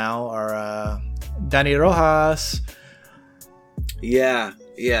right now are Dani Rojas. Yeah.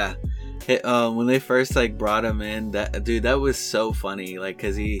 When they first like brought him in, that was so funny. Like,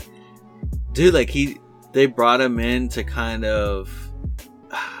 cause they brought him in to kind of.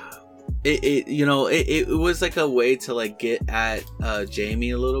 It was like a way to like get at Jamie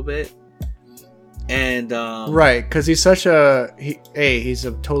a little bit, and right, because he's he's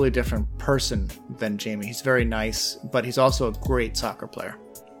a totally different person than Jamie. He's very nice, but he's also a great soccer player.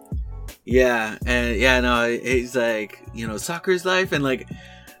 Yeah, and he's like, soccer's life, and like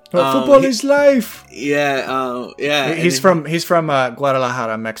football is life. Yeah. He's from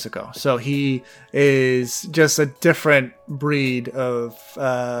Guadalajara, Mexico. So he is just a different breed of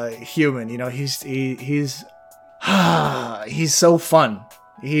human. He's so fun.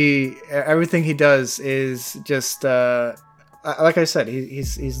 Everything he does is just like I said.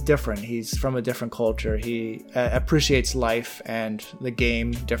 He's different. He's from a different culture. He appreciates life and the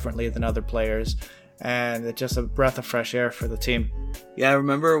game differently than other players. And it's just a breath of fresh air for the team. Yeah, I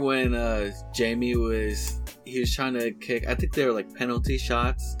remember when Jamie was trying to kick, I think they were like penalty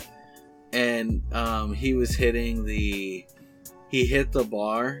shots, and he was he hit the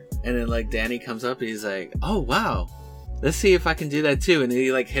bar, and then like Danny comes up and he's like, oh wow, let's see if I can do that too, and then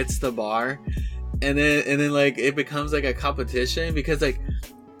he like hits the bar, and then like it becomes like a competition, because like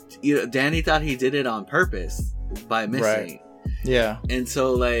Danny thought he did it on purpose by missing. Right. Yeah. And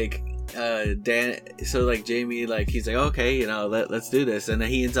so like Jamie, like, he's like, okay, let's do this, and then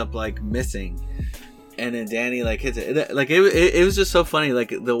he ends up like missing, and then Danny like hits it. Like it was just so funny, like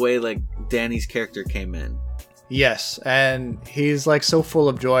the way like Danny's character came in. Yes, and he's like so full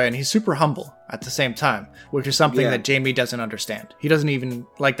of joy, and he's super humble at the same time, which is something that Jamie doesn't understand. He doesn't even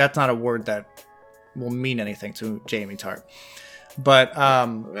like, that's not a word that will mean anything to Jamie Tart. But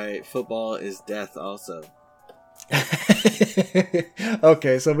right, football is death also.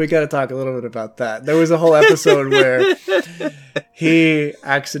 Okay, so we got to talk a little bit about that. There was a whole episode where he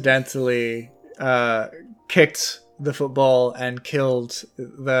accidentally kicked the football and killed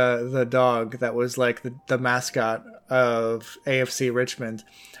the dog that was like the mascot of AFC Richmond,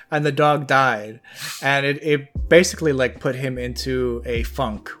 and the dog died, and it basically like put him into a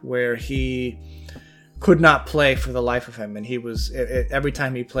funk where he could not play for the life of him, and he was every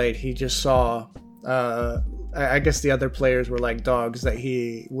time he played, he just saw I guess the other players were like dogs that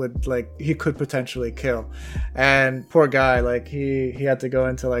he could potentially kill, and poor guy, like he had to go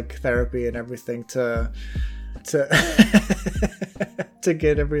into like therapy and everything to to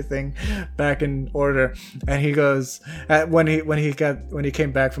get everything back in order. And he goes, when he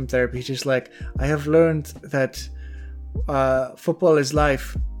came back from therapy, he's just like, I have learned that football is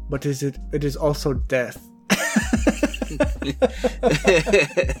life, but it is also death.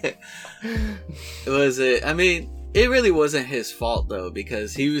 I mean, it really wasn't his fault though,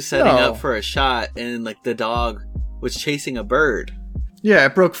 because he was setting up for a shot, and like the dog was chasing a bird. Yeah,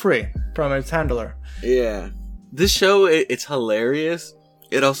 it broke free from its handler. Yeah, this show, it's hilarious.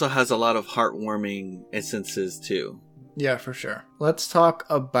 It also has a lot of heartwarming instances too. Yeah, for sure. Let's talk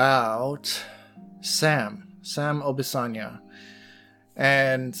about Sam Obisanya.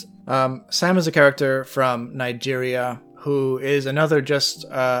 And Sam is a character from Nigeria who is another just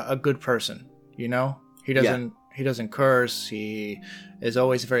a good person. He doesn't curse. He is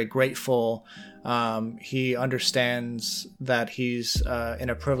always very grateful. He understands that he's in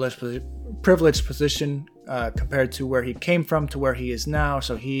a privileged position compared to where he came from to where he is now.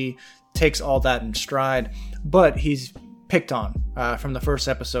 So he takes all that in stride, but he's picked on from the first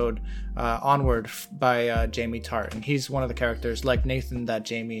episode onward by Jamie Tart, and he's one of the characters like Nathan that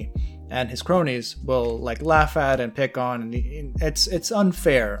Jamie and his cronies will like laugh at and pick on, and it's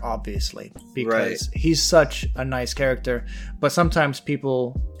unfair, obviously, because he's such a nice character. But sometimes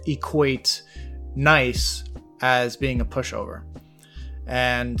people equate nice as being a pushover,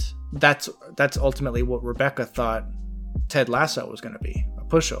 and that's ultimately what Rebecca thought Ted Lasso was going to be, a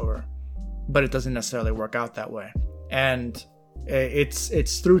pushover, but it doesn't necessarily work out that way. And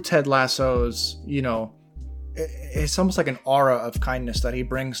it's through Ted Lasso's, you know, it's almost like an aura of kindness that he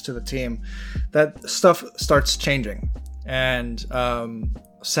brings to the team that stuff starts changing. And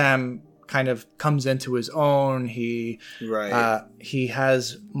Sam kind of comes into his own. He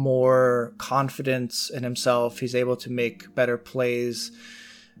has more confidence in himself. He's able to make better plays,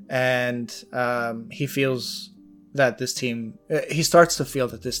 and he feels that this team, he starts to feel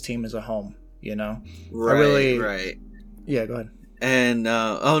that this team is a home, you know? Right. Yeah, go ahead. And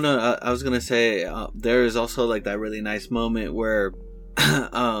I was gonna say there is also like that really nice moment where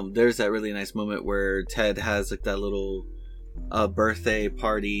there's that really nice moment where Ted has like that little birthday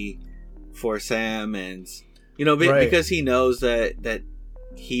party for Sam, and you know, because he knows that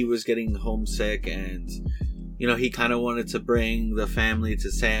he was getting homesick, and you know, he kind of wanted to bring the family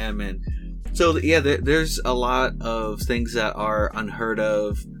to Sam. And so yeah, there's a lot of things that are unheard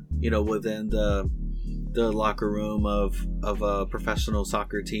of, you know, within the locker room of a professional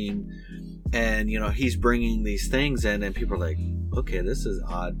soccer team. And you know, he's bringing these things in, and people are like, okay, this is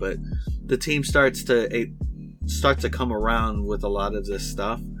odd, but the team starts to come around with a lot of this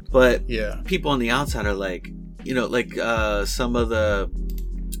stuff. But people on the outside are like, you know, like some of the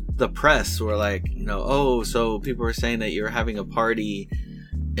press were like, you know, oh, so people were saying that you're having a party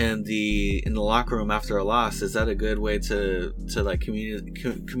in the locker room after a loss. Is that a good way to like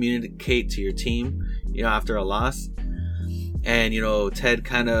communicate to your team, you know, after a loss? And you know, Ted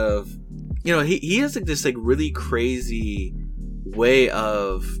kind of, you know, he has like this like really crazy way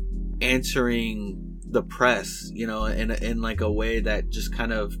of answering the press, you know, in like a way that just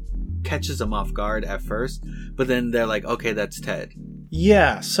kind of catches them off guard at first, but then they're like, okay, that's Ted.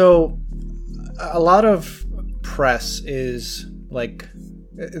 Yeah, so a lot of press is like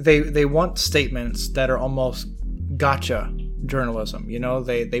they want statements that are almost gotcha journalism, you know,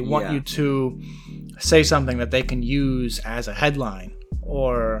 they want you to say something that they can use as a headline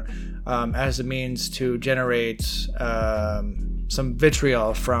or as a means to generate some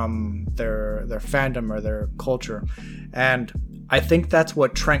vitriol from their fandom or their culture. And I think that's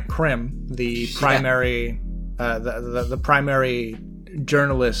what Trent Krim, the primary the primary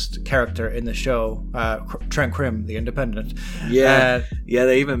journalist character in the show, Trent Krim, the Independent. Yeah,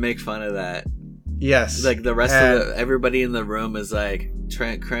 they even make fun of that. Yes, like the rest of everybody in the room is like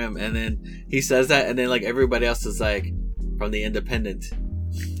Trent Krim, and then he says that, and then like everybody else is like from the Independent.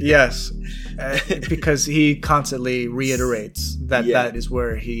 Yes, because he constantly reiterates that that is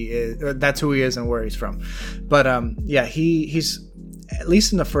where he is, that's who he is and where he's from. But he's at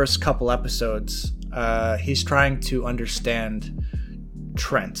least in the first couple episodes, he's trying to understand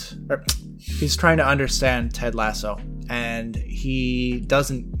Trent. He's trying to understand Ted Lasso, and he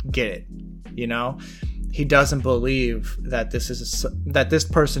doesn't get it. You know, he doesn't believe that this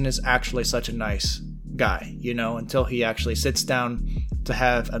person is actually such a nice guy, you know, until he actually sits down to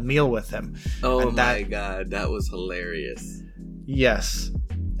have a meal with him. Oh my god, that was hilarious. Yes.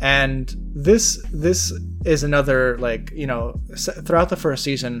 And this is another, like, you know, throughout the first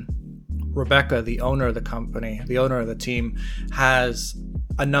season, Rebecca, the owner of the company, the owner of the team, has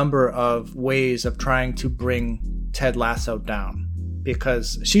a number of ways of trying to bring Ted Lasso down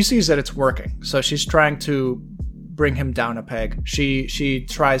because she sees that it's working. So she's trying to bring him down a peg. She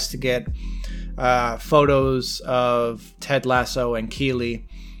tries to get photos of Ted Lasso and Keeley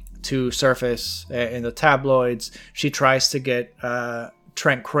to surface in the tabloids. She tries to get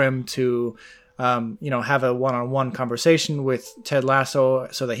Trent Krim to have a one-on-one conversation with Ted Lasso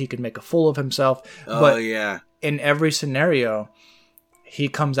so that he could make a fool of himself. But in every scenario, he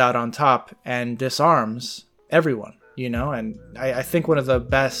comes out on top and disarms everyone, you know? And I think one of the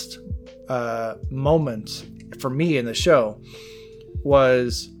best moments for me in the show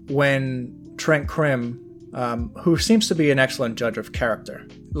was when Trent Krim, who seems to be an excellent judge of character,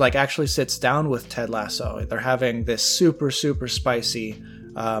 like actually sits down with Ted Lasso. They're having this super, super spicy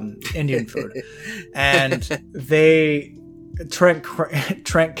Indian food, and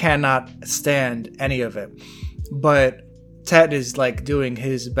Trent cannot stand any of it, but Ted is like doing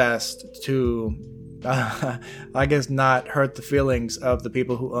his best to I guess not hurt the feelings of the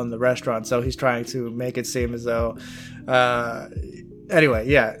people who own the restaurant, so he's trying to make it seem as though anyway,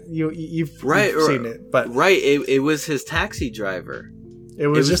 you've seen it, but it was his taxi driver. It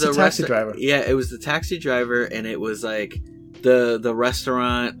was just a taxi driver. Yeah, it was the taxi driver, and it was like the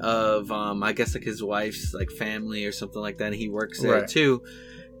restaurant of I guess like his wife's like family or something like that. And he works there too,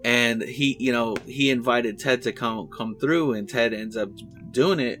 and he invited Ted to come through, and Ted ends up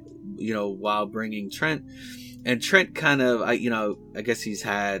doing it, while bringing Trent. And Trent kind of I guess he's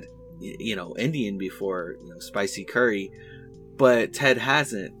had Indian before, spicy curry, but Ted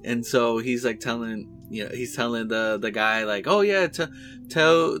hasn't, and so he's like telling the guy like, oh yeah,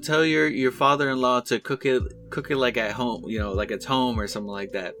 tell your father-in-law to cook it like at home, like it's home or something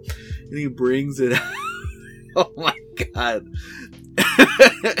like that. And he brings it out. Oh my god.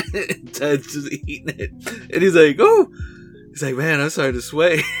 Ted's just eating it, and he's like, man, I'm sorry to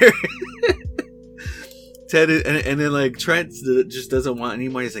swear. Ted, and then like Trent just doesn't want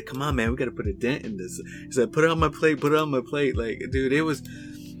anymore. He's like, come on, man, we gotta put a dent in this. He's like, put it on my plate. Like, dude, it was.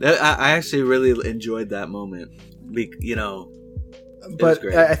 I actually really enjoyed that moment. But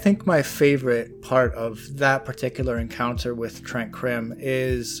I think my favorite part of that particular encounter with Trent Krim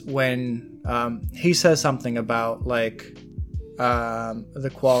is when he says something about like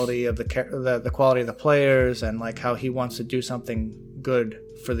the quality of the quality of the players, and like how he wants to do something good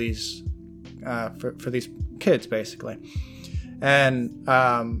for these for these kids, basically. And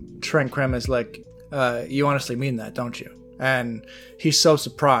Trent Krim is like, you honestly mean that, don't you? And he's so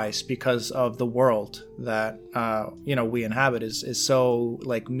surprised because of the world that we inhabit is so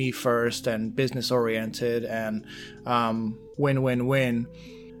like me first and business oriented and win,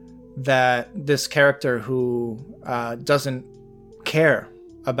 that this character who doesn't care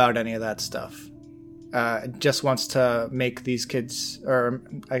about any of that stuff just wants to make these kids, or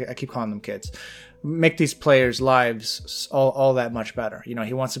I keep calling them kids, make these players' lives all that much better. He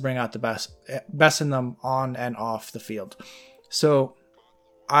wants to bring out the best in them on and off the field. So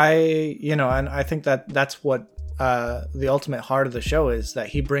and I think that's what the ultimate heart of the show is, that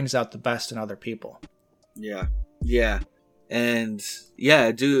he brings out the best in other people. Yeah. And yeah,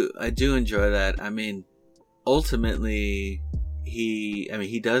 I do enjoy that. I mean, ultimately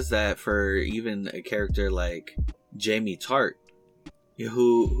he does that for even a character like Jamie Tart,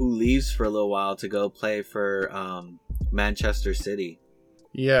 who leaves for a little while to go play for Manchester City.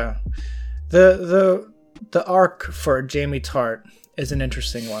 Yeah. The arc for Jamie Tart is an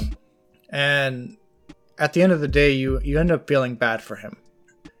interesting one. And at the end of the day, you end up feeling bad for him.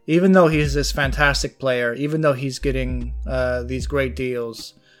 Even though he's this fantastic player, even though he's getting these great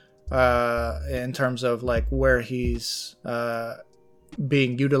deals in terms of like where he's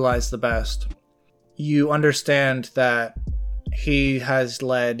being utilized the best, you understand that he has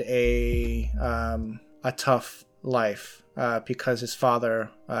led a tough life because his father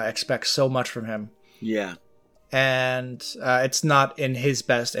expects so much from him. Yeah. And it's not in his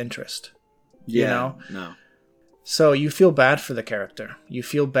best interest. No. So you feel bad for the character. You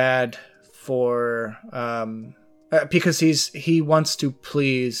feel bad for because he wants to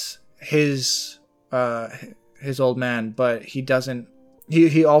please his old man, but he doesn't.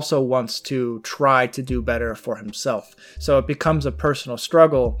 He also wants to try to do better for himself. So it becomes a personal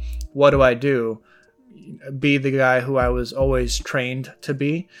struggle. What do I do? Be the guy who I was always trained to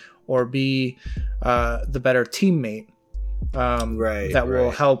be, or be the better teammate that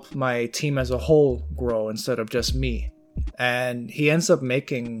will help my team as a whole grow instead of just me. And he ends up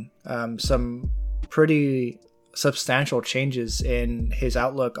making some pretty substantial changes in his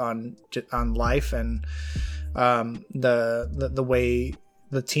outlook on life and the way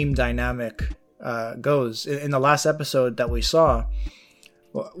the team dynamic goes. In the last episode that we saw,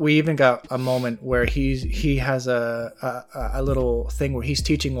 we even got a moment where he has a little thing where he's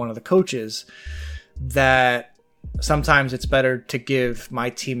teaching one of the coaches that sometimes it's better to give my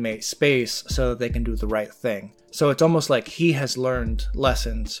teammates space so that they can do the right thing. So it's almost like he has learned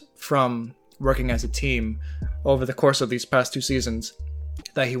lessons from working as a team over the course of these past 2 seasons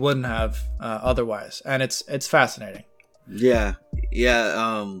that he wouldn't have otherwise. And it's fascinating. Yeah.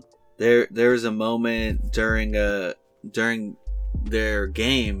 There was a moment during their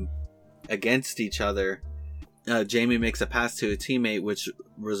game against each other. Jamie makes a pass to a teammate, which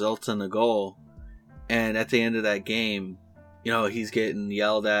results in a goal. And at the end of that game, Jamie's getting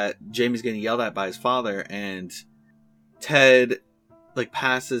yelled at by his father, and Ted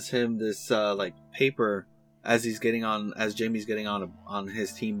passes him this paper as Jamie's getting on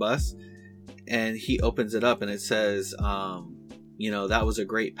his team bus, and he opens it up and it says, that was a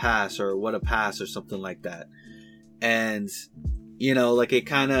great pass, or what a pass, or something like that. And it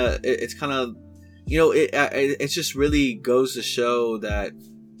just really goes to show that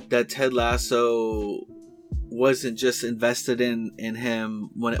Ted Lasso wasn't just invested in him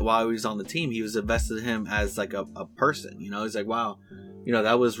while he was on the team. He was invested in him as like a person. He's like, wow,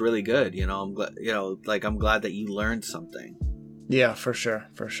 that was really good. I'm glad that you learned something. Yeah, for sure,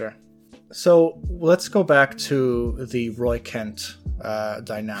 for sure. So let's go back to the Roy Kent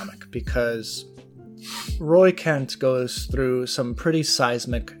dynamic, because Roy Kent goes through some pretty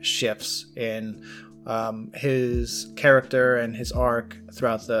seismic shifts in his character and his arc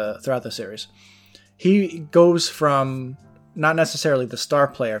throughout the series. He goes from not necessarily the star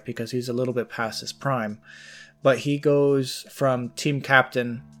player, because he's a little bit past his prime, but he goes from team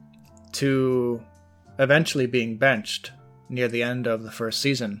captain to eventually being benched near the end of the first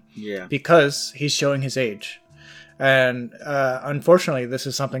season. Yeah. Because he's showing his age. And unfortunately, this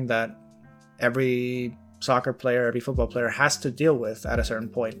is something that every soccer player, every football player has to deal with at a certain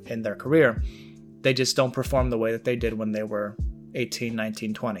point in their career. They just don't perform the way that they did when they were 18,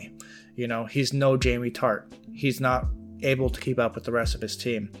 19, 20. You know, he's no Jamie Tart. He's not able to keep up with the rest of his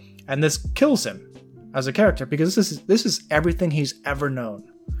team. And this kills him as a character, because this is everything he's ever known.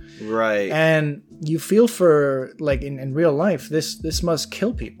 Right. And you feel for, like, in real life, this must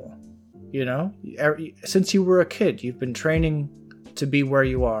kill people. You know? Since you were a kid, you've been training to be where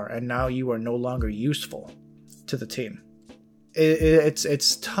you are, and now you are no longer useful to the team.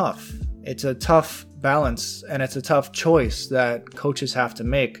 It's tough. It's a tough balance, and it's a tough choice that coaches have to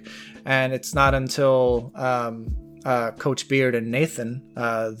make. And it's not until Coach Beard and Nathan,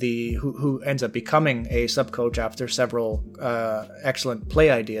 who ends up becoming a sub-coach after several excellent play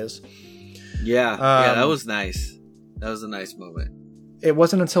ideas. Yeah, that was nice. That was a nice moment. It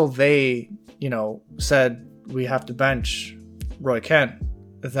wasn't until they, said we have to bench Roy Kent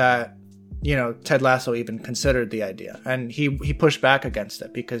that, Ted Lasso even considered the idea. And he pushed back against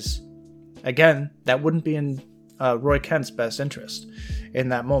it because, again, that wouldn't be in Roy Kent's best interest in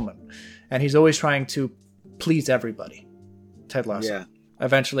that moment. And he's always trying to please everybody, Ted Lasso. Yeah.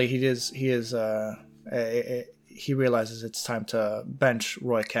 Eventually, he realizes it's time to bench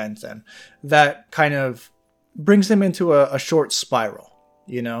Roy Kent, and that kind of brings him into a short spiral.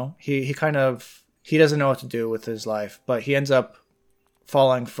 He doesn't know what to do with his life, but he ends up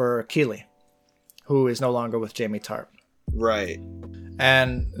falling for Keeley, who is no longer with Jamie Tart. Right.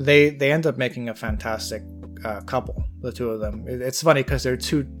 And they end up making a fantastic couple, the two of them. It's funny because they're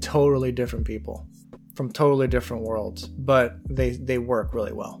two totally different people from totally different worlds, but they work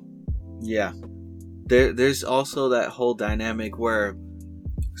really well. Yeah. There's also that whole dynamic where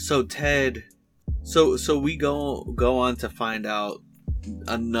Ted, so we go on to find out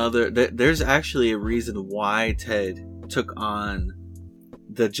there's actually a reason why Ted took on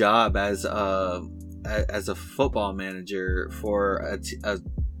the job as a football manager for a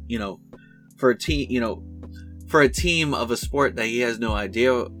team of a sport that he has no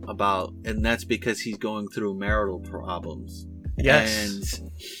idea about, and that's because he's going through marital problems. Yes.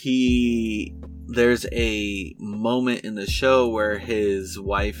 And there's a moment in the show where his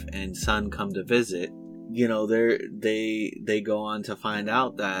wife and son come to visit. They go on to find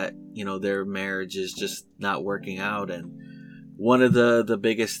out that, their marriage is just not working out. And one of the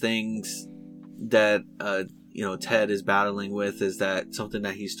biggest things that, Ted is battling with is that something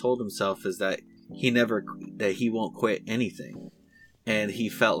that he's told himself is that he won't quit anything. And he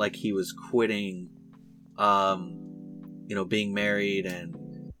felt like he was quitting, being married, and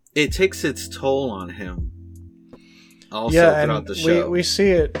it takes its toll on him. Also, throughout the show, we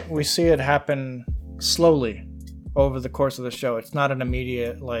see it happen slowly over the course of the show. It's not an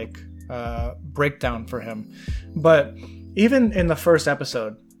immediate breakdown for him, but even in the first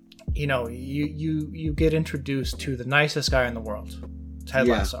episode, you get introduced to the nicest guy in the world, Ted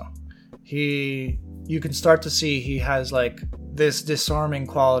Lasso. You can start to see he has this disarming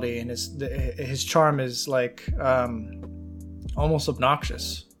quality, and his charm is almost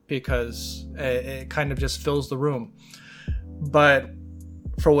obnoxious because it kind of just fills the room. But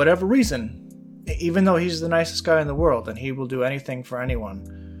for whatever reason, even though he's the nicest guy in the world and he will do anything for anyone,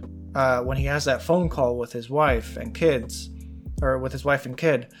 when he has that phone call with his wife and kids, or with his wife and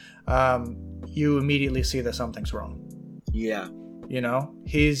kid, you immediately see that something's wrong. Yeah.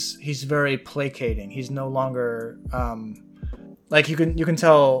 He's very placating. He's no longer you can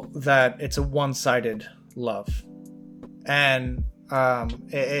tell that it's a one-sided love, and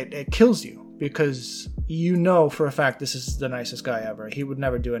it kills you because for a fact this is the nicest guy ever. He would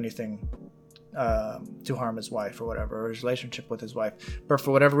never do anything to harm his wife or whatever, or his relationship with his wife, but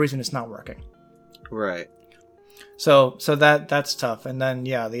for whatever reason it's not working. Right. So that's tough. And then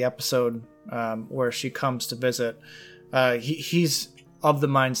the episode where she comes to visit, he's of the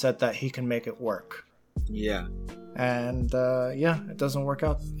mindset that he can make it work. Yeah. And it doesn't work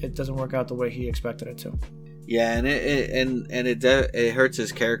out. It doesn't work out the way he expected it to. Yeah, and it hurts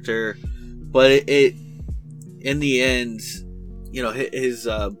his character, but it in the end,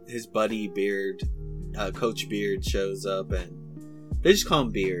 his buddy Beard, Coach Beard, shows up, and they just call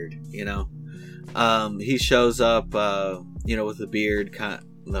him Beard. You know, he shows up, you know, with a beard,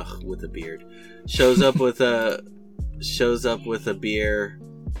 with a beard, shows up with a beer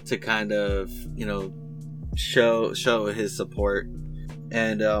to kind of, you know, show his support,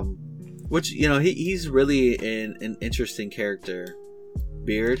 and which, you know, he's really an interesting character,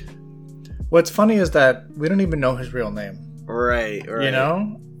 Beard. What's funny is that we don't even know his real name. Right. You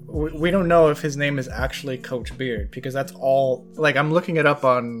know, we don't know if his name is actually Coach Beard, because that's all. Like, I'm looking it up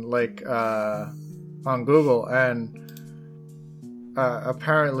on on Google, and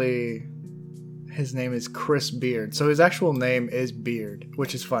apparently his name is Chris Beard. So his actual name is Beard,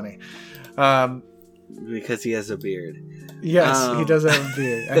 which is funny. Because he has a beard. Yes, he does have a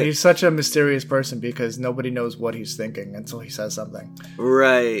beard. And he's such a mysterious person because nobody knows what he's thinking until he says something.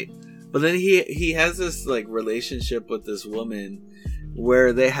 Right. But then he has this, like, relationship with this woman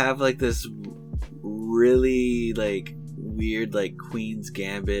where they have, like, this really, like, weird, like, Queen's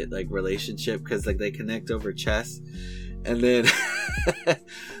Gambit, like, relationship, because, like, they connect over chess. And then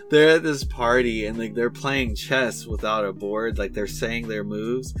they're at this party and, like, they're playing chess without a board. Like, they're saying their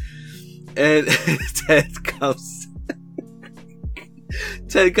moves. And Ted comes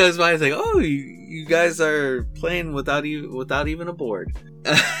by. He's like, "Oh, you guys are playing without even a board."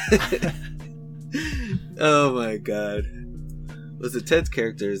 Oh my god! Listen, Ted's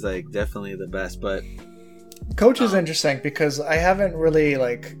character is, like, definitely the best, but Coach is interesting because I haven't really,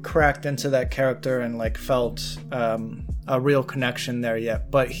 like, cracked into that character and, like, felt a real connection there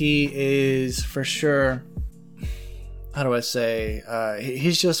yet. But he is for sure. How do I say?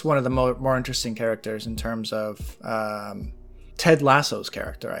 He's just one of the more interesting characters in terms of Ted Lasso's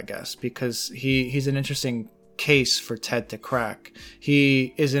character, I guess, because he's an interesting case for Ted to crack.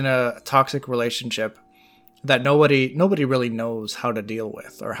 He is in a toxic relationship that nobody really knows how to deal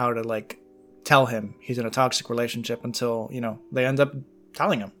with, or how to, like, tell him he's in a toxic relationship until, you know, they end up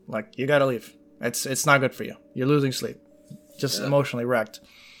telling him, like, you gotta leave. It's not good for you. You're losing sleep. Just emotionally wrecked.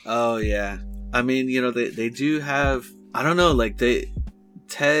 Oh yeah. I mean, you know, they do have, I don't know, like,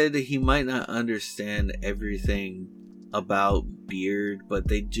 Ted, he might not understand everything about Beard, but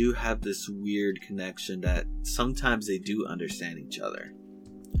they do have this weird connection that sometimes they do understand each other.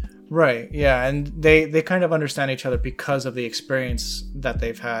 Right, yeah, and they kind of understand each other because of the experience that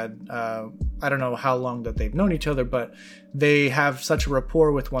they've had. I don't know how long that they've known each other, but they have such a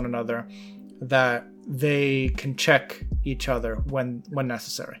rapport with one another that they can check each other when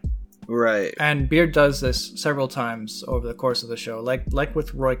necessary. Right. And Beard does this several times over the course of the show, like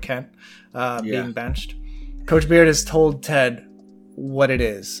with Roy Kent being benched. Coach Beard has told Ted what it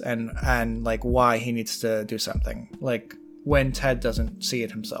is and like why he needs to do something, like when Ted doesn't see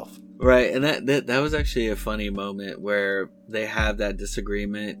it himself. Right, and that was actually a funny moment where they have that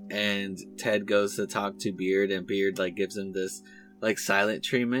disagreement, and Ted goes to talk to Beard, and Beard, like, gives him this, like, silent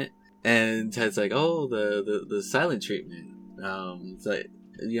treatment, and Ted's like, "Oh, the silent treatment." It's like,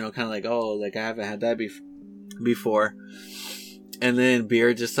 you know, kind of like, "Oh, like, I haven't had that before." And then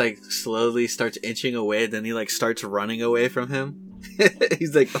Beard just, like, slowly starts inching away. Then he, like, starts running away from him.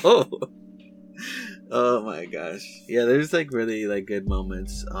 He's like, "Oh, oh my gosh." Yeah, there's, like, really, like, good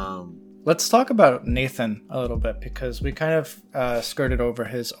moments. Let's talk about Nathan a little bit, because we kind of skirted over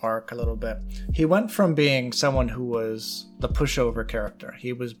his arc a little bit. He went from being someone who was the pushover character.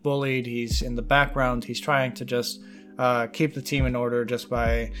 He was bullied. He's in the background. He's trying to just keep the team in order just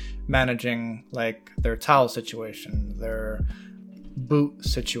by managing, like, their towel situation, their boot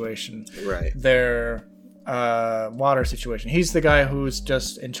situation, right, their water situation. He's the guy who's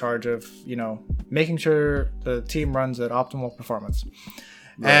just in charge of, you know, making sure the team runs at optimal performance.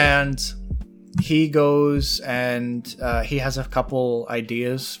 Right. And he goes and he has a couple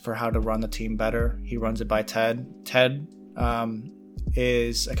ideas for how to run the team better. He runs it by Ted. Ted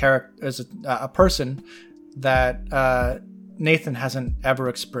is a person that Nathan hasn't ever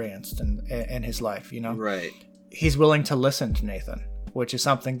experienced in his life, you know? Right. He's willing to listen to Nathan, which is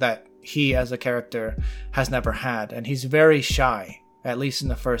something that he as a character has never had. And he's very shy, at least in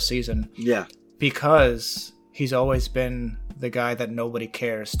the first season. Yeah. Because he's always been the guy that nobody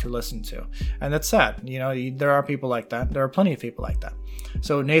cares to listen to. And that's sad. You know, there are people like that. There are plenty of people like that.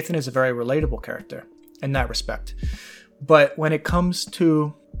 So Nathan is a very relatable character in that respect. But when it comes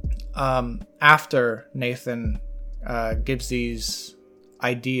to after Nathan gives these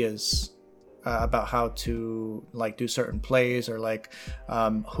ideas about how to, like, do certain plays, or like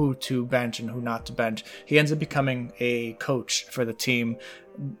who to bench and who not to bench, he ends up becoming a coach for the team,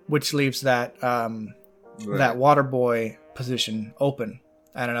 which leaves that that water boy position open,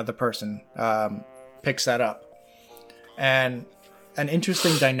 and another person picks that up, and an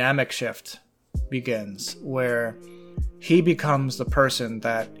interesting dynamic shift begins where he becomes the person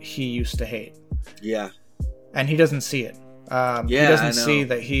that he used to hate. Yeah. And he doesn't see it. He doesn't see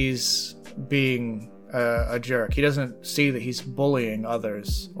that he's being a jerk. He doesn't see that he's bullying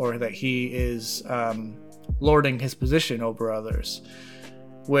others, or that he is lording his position over others,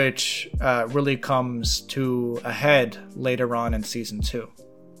 which really comes to a head later on in season 2.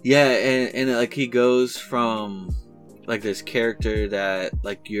 Yeah, and like he goes from like this character that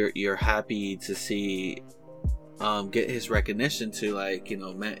like you're happy to see get his recognition, to like,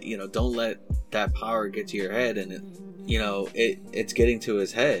 man, don't let that power get to your head, and it's getting to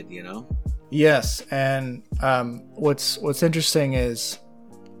his head. Yes, and what's interesting is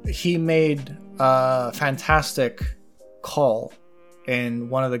he made a fantastic call in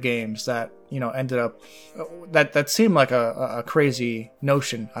one of the games that ended up that seemed like a crazy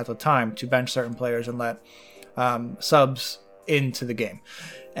notion at the time, to bench certain players and let subs into the game,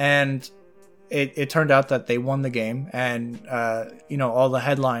 and it turned out that they won the game, and all the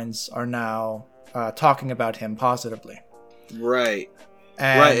headlines are now talking about him positively. Right.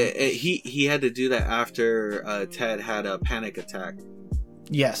 And he had to do that after Ted had a panic attack.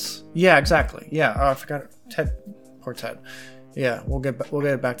 Yes. Yeah. Exactly. Yeah. Oh, I forgot Ted. Poor Ted. Yeah. We'll get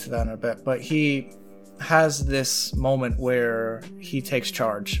back to that in a bit. But he has this moment where he takes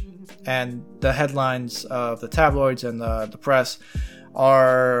charge, and the headlines of the tabloids and the press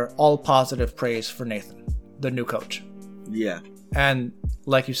are all positive praise for Nathan, the new coach. Yeah. And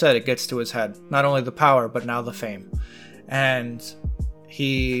like you said, it gets to his head. Not only the power, but now the fame. And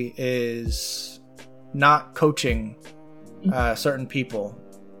he is not coaching certain people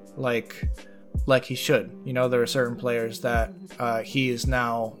like he should. There are certain players that he is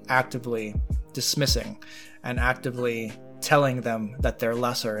now actively dismissing and actively telling them that they're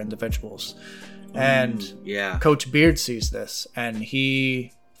lesser individuals. And Coach Beard sees this, and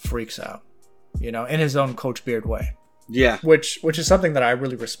he freaks out, in his own Coach Beard way. Yeah. Which is something that I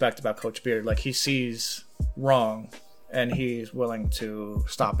really respect about Coach Beard. Like, he sees wrong, and he's willing to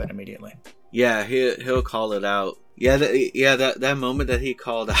stop it immediately. Yeah, he'll call it out. Yeah, that moment that he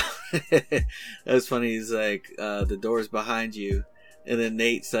called out, that was funny. He's like, the door's behind you. And then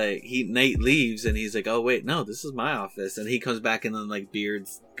Nate's like, Nate leaves, and he's like, oh, wait, no, this is my office. And he comes back, and then, like,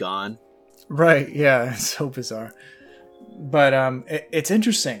 Beard's gone. Right, yeah, it's so bizarre. But it's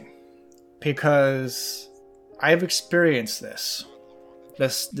interesting because I've experienced this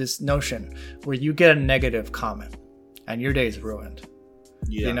notion where you get a negative comment and your day's ruined.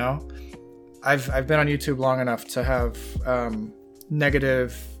 Yeah. I've been on YouTube long enough to have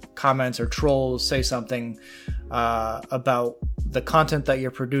negative comments or trolls say something about the content that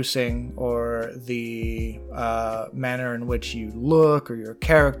you're producing, or the manner in which you look, or your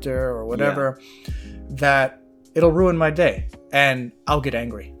character, or whatever, that it'll ruin my day, and I'll get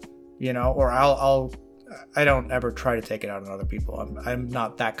angry, or I don't ever try to take it out on other people. I'm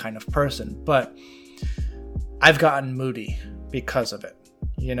not that kind of person, but I've gotten moody because of it,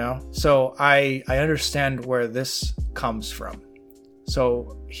 so I understand where this comes from.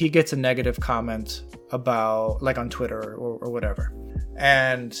 So he gets a negative comment about, like, on Twitter or whatever,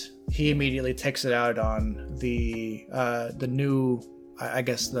 and he immediately takes it out on the new, I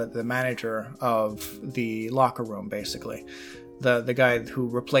guess, the manager of the locker room, basically, the guy who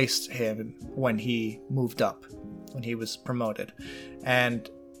replaced him when he moved up, when he was promoted. And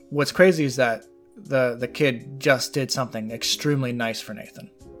what's crazy is that the kid just did something extremely nice for Nathan,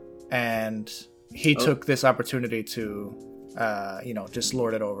 and he took this opportunity to just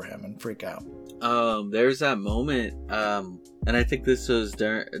lord it over him and freak out. There's that moment, and I think this was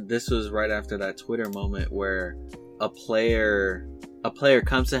right after that Twitter moment where a player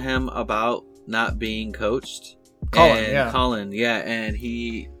comes to him about not being coached. Colin, and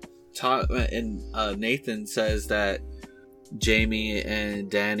he Nathan says that Jamie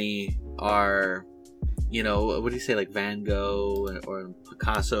and Danny are, what do you say, like Van Gogh or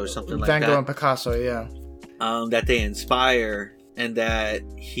Picasso or something like that? Van Gogh and Picasso, yeah. That they inspire, and that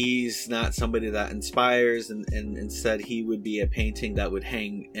he's not somebody that inspires, and instead he would be a painting that would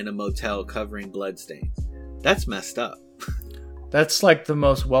hang in a motel covering bloodstains. That's messed up. That's like the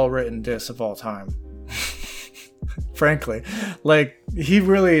most well-written diss of all time. Frankly, like, he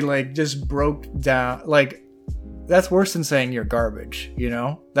really, like, just broke down. Like, that's worse than saying you're garbage.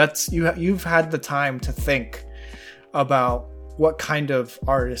 That's you've had the time to think about what kind of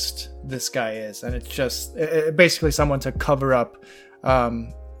artist this guy is, and it's just basically someone to cover up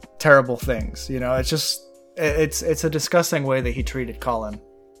terrible things. It's just it's a disgusting way that he treated Colin,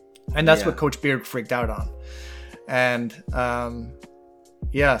 and that's what Coach Beard freaked out on. And so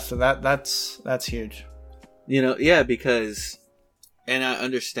that's huge. Because, and I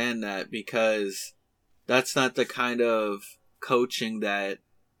understand that, because That's not the kind of coaching that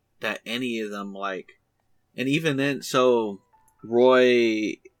any of them like. And even then, so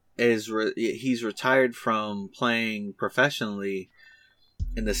Roy he's retired from playing professionally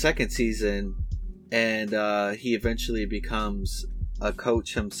in the second season, and he eventually becomes a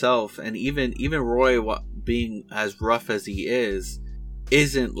coach himself. And even Roy, being as rough as he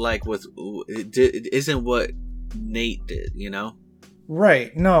isn't like isn't what Nate did, you know?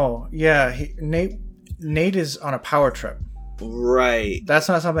 Right. No. Yeah. Nate is on a power trip. Right. That's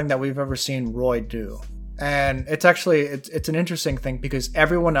not something that we've ever seen Roy do. And it's actually, it's an interesting thing because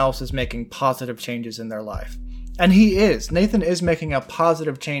everyone else is making positive changes in their life. And Nathan is making a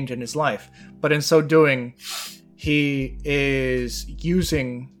positive change in his life. But in so doing, he is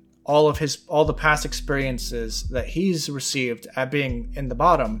using all the past experiences that he's received at being in the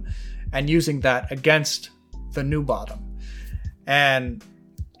bottom and using that against the new bottom. And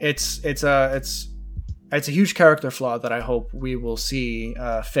it's a huge character flaw that I hope we will see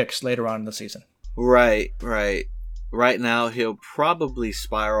fixed later on in the season. Right. Right now, he'll probably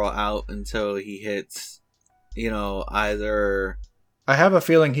spiral out until he hits, either... I have a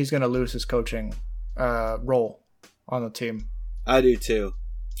feeling he's going to lose his coaching role on the team. I do too.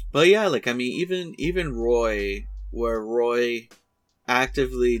 But yeah, even Roy, where Roy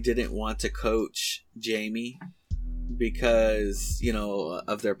actively didn't want to coach Jamie because,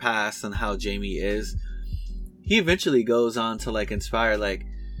 of their past and how Jamie is, he eventually goes on to inspire, he's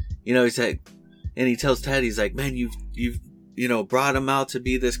like, and he tells Ted, he's like, man, you've brought him out to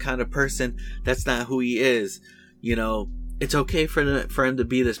be this kind of person. That's not who he is. It's okay for him to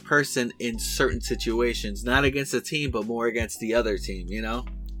be this person in certain situations, not against the team, but more against the other team,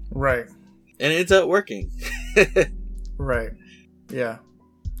 Right. And it ends up working. Right. Yeah.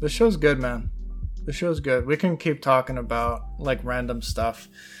 The show's good, man. The show's good. We can keep talking about random stuff,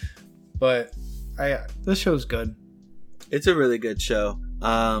 but this show's good. It's a really good show.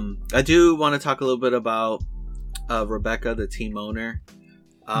 I do want to talk a little bit about Rebecca, the team owner.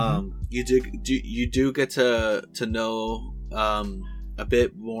 You do get to know a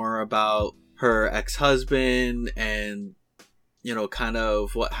bit more about her ex-husband and kind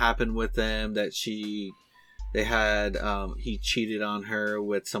of what happened with them, that he cheated on her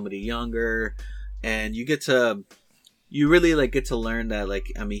with somebody younger, and you really get to learn that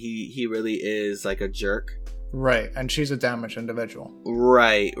he really is a jerk. Right, and she's a damaged individual.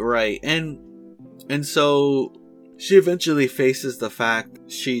 Right. And so she eventually faces the fact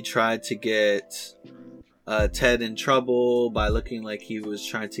she tried to get Ted in trouble by looking like he was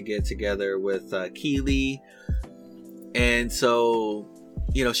trying to get together with Keeley. And so,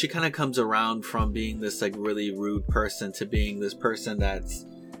 she kind of comes around from being this really rude person to being this person that's,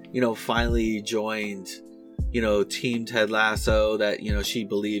 finally joined, Team Ted Lasso, that, she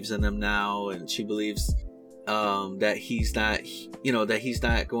believes in him now, and she believes that he's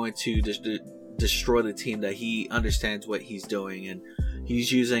not going to destroy the team, that he understands what he's doing, and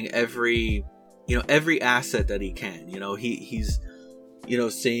he's using every asset that he can. He's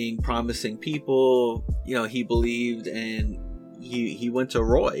seeing promising people. He believed, and he went to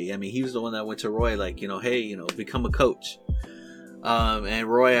Roy. He was the one that went to Roy, hey, become a coach. And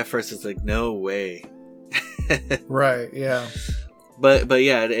Roy at first is like, no way. Right. Yeah. But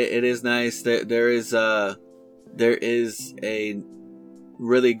yeah, it is nice that there is a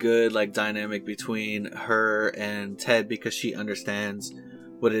really good dynamic between her and Ted, because she understands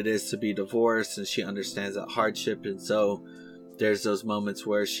what it is to be divorced, and she understands that hardship, and so there's those moments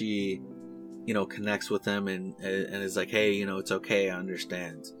where she connects with him and is like, hey, it's okay, I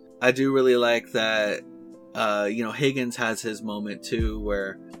understand. I do really like that Higgins has his moment too,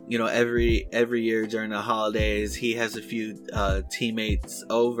 where every year during the holidays he has a few teammates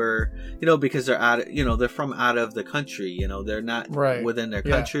over, because they're from out of the country, they're not within their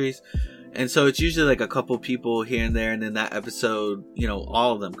countries, and so it's usually a couple people here and there, and in that episode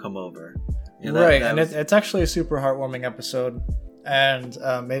all of them come over, and it's actually a super heartwarming episode, and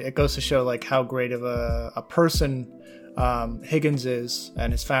it goes to show how great of a person Higgins is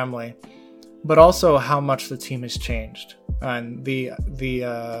and his family, but also how much the team has changed, and the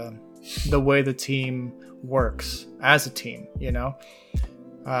way the team works as a team,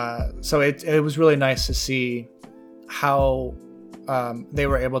 so it was really nice to see how they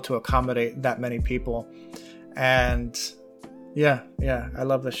were able to accommodate that many people. And yeah, I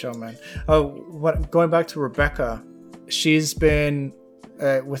love the show, man. Going back to Rebecca, she's been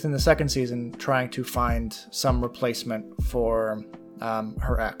within the second season trying to find some replacement for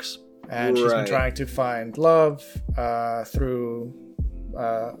her ex. And she's been trying to find love through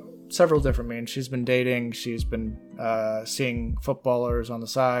several different means. She's been dating. She's been seeing footballers on the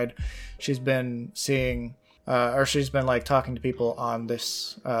side. She's been seeing, she's been like talking to people on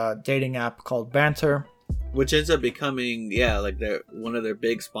this dating app called Banter, which ends up becoming like one of their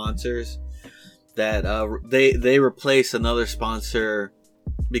big sponsors. That they replace another sponsor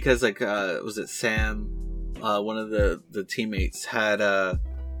because was it Sam, one of the teammates had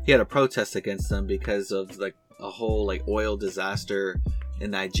he had a protest against them because of like a whole like oil disaster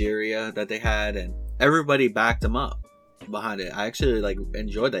in Nigeria that they had, and everybody backed him up behind it. I actually like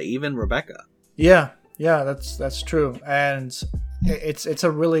enjoyed that, even Rebecca. Yeah, that's true, and it's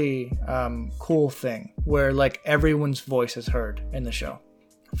a really cool thing where like everyone's voice is heard in the show,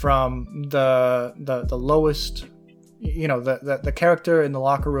 from the lowest, the character in the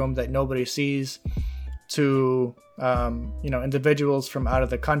locker room that nobody sees, to individuals from out of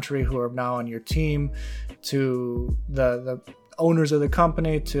the country who are now on your team, to the owners of the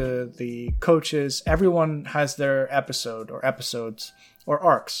company, to the coaches. Everyone has their episode or episodes or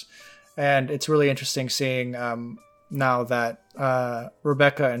arcs, and it's really interesting seeing now that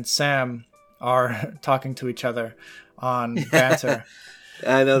Rebecca and Sam are talking to each other on Banter.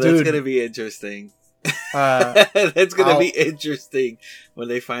 I know, that's going to be interesting. That's going to be interesting when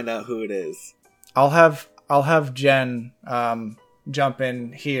they find out who it is. I'll have Jen jump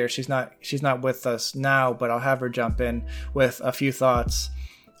in here. She's not with us now, but I'll have her jump in with a few thoughts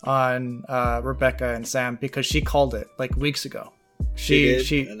on Rebecca and Sam, because she called it like weeks ago.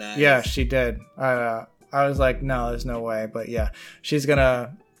 She nice. Yeah, she did. I was like, no, there's no way, but yeah, she's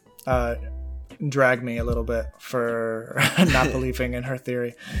gonna drag me a little bit for not believing in her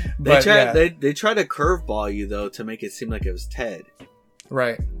theory. But they tried to curveball you though to make it seem like it was Ted.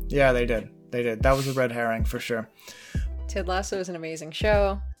 Right. Yeah, they did. That was a red herring for sure. Ted Lasso is an amazing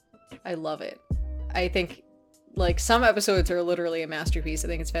show. I love it. I think like some episodes are literally a masterpiece. I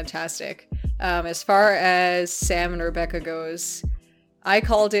think it's fantastic. As far as Sam and Rebecca goes, I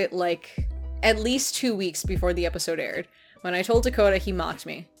called it like at least 2 weeks before the episode aired. When I told Dakota, he mocked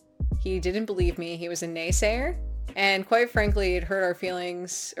me. He didn't believe me. He was a naysayer. And quite frankly, it hurt our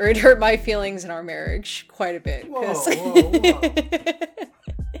feelings, or it hurt my feelings in our marriage quite a bit. Whoa.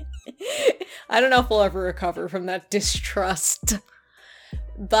 I don't know if we'll ever recover from that distrust.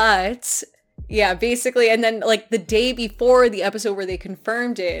 But yeah, basically, and then like the day before the episode where they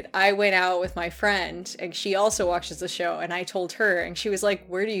confirmed it, I went out with my friend and she also watches the show, and I told her and she was like,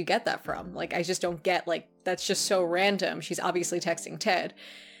 where do you get that from? Like, I just don't get, like, that's just so random. She's obviously texting Ted.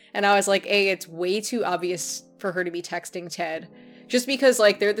 And I was like, it's way too obvious for her to be texting Ted, just because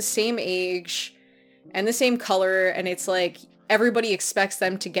like they're the same age and the same color, and it's like everybody expects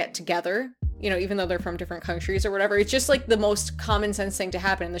them to get together, even though they're from different countries or whatever. It's just like the most common sense thing to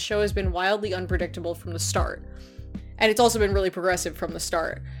happen. And the show has been wildly unpredictable from the start. And it's also been really progressive from the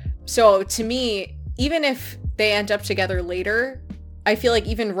start. So to me, even if they end up together later, I feel like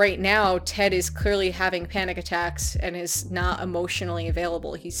even right now, Ted is clearly having panic attacks and is not emotionally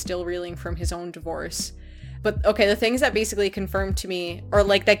available. He's still reeling from his own divorce. But okay, the things that basically confirmed to me, or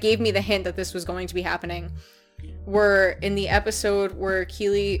like that gave me the hint that this was going to be happening, were in the episode where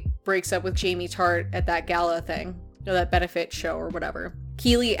Keely breaks up with Jamie Tart at that gala thing, that benefit show or whatever.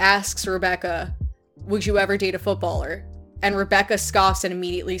 Keely asks Rebecca, would you ever date a footballer? And Rebecca scoffs and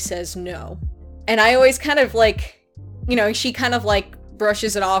immediately says no. And I always kind of like, she kind of like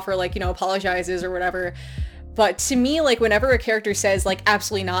brushes it off or like, apologizes or whatever. But to me, like whenever a character says like,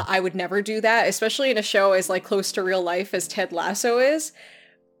 absolutely not, I would never do that, especially in a show as like close to real life as Ted Lasso is,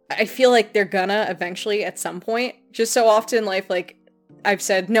 I feel like they're gonna eventually at some point. Just so often in life, like I've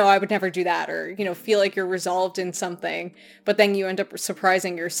said, no, I would never do that, or, feel like you're resolved in something, but then you end up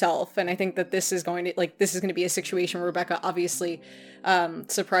surprising yourself. And I think that this is going to be a situation where Rebecca obviously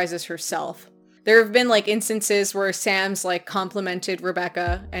surprises herself. There have been like instances where Sam's like complimented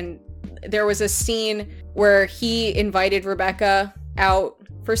Rebecca, and there was a scene where he invited Rebecca out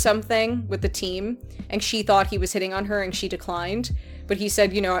for something with the team, and she thought he was hitting on her and she declined. But he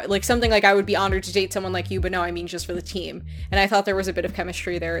said, like something like, I would be honored to date someone like you, but no, I mean just for the team. And I thought there was a bit of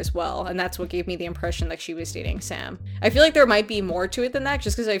chemistry there as well. And that's what gave me the impression that she was dating Sam. I feel like there might be more to it than that,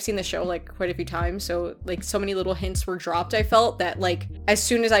 just because I've seen the show like quite a few times. So like so many little hints were dropped. I felt that like as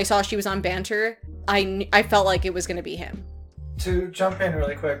soon as I saw she was on Banter, I felt like it was going to be him. To jump in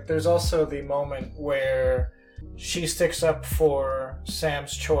really quick, there's also the moment where she sticks up for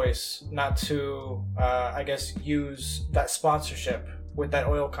Sam's choice not to, use that sponsorship with that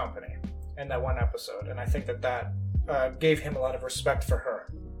oil company in that one episode. And I think that gave him a lot of respect for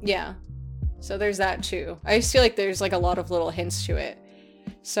her. Yeah. So there's that too. I just feel like there's like a lot of little hints to it.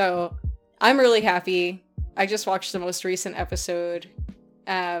 So I'm really happy. I just watched the most recent episode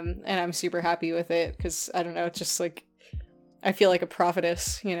And I'm super happy with it because I don't know, it's just like I feel like a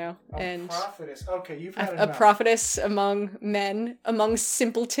prophetess, you know, A prophetess. Okay, you've had a prophetess among men, among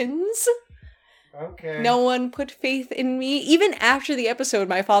simpletons. Okay. No one put faith in me. Even after the episode,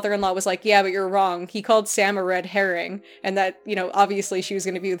 my father-in-law was like, yeah, but you're wrong. He called Sam a red herring, and that, you know, obviously she was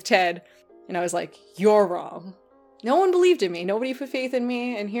going to be with Ted. And I was like, you're wrong. No one believed in me. Nobody put faith in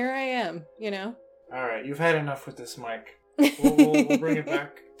me, and here I am, you know? All right, you've had enough with this, Mike. We'll bring it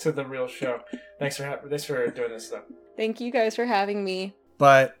back to the real show. Thanks for doing this, though. Thank you guys for having me.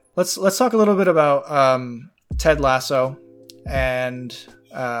 But let's talk a little bit about Ted Lasso and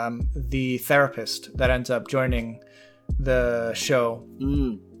the therapist that ends up joining the show.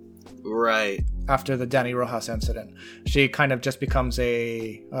 Right. After the Danny Rojas incident. She kind of just becomes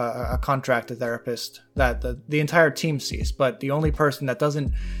a contracted therapist that the entire team sees, but the only person that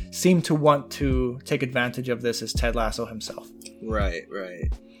doesn't seem to want to take advantage of this is Ted Lasso himself. Right.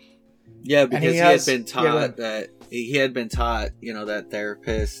 Yeah, because he had been taught, you know, that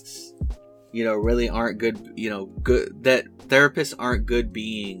therapists, you know, really aren't good, you know, that therapists aren't good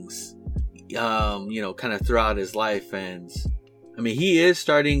beings, you know, kind of throughout his life. And I mean, he is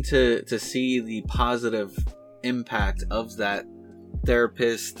starting to see the positive impact of that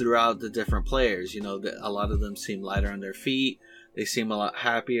therapist throughout the different players. You know, a lot of them seem lighter on their feet. They seem a lot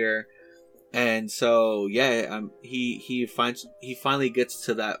happier. And so, yeah, he finally gets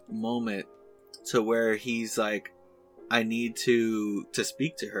to that moment to where he's like, I need to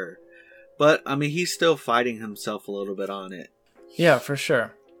speak to her. But, I mean, he's still fighting himself a little bit on it. Yeah, for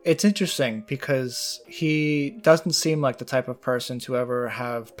sure. It's interesting because he doesn't seem like the type of person to ever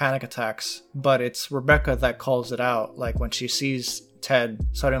have panic attacks, but it's Rebecca that calls it out, like when she sees Ted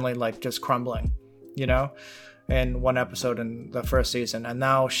suddenly like just crumbling, you know, in one episode in the first season. And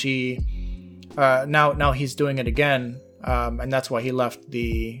now now he's doing it again, and that's why he left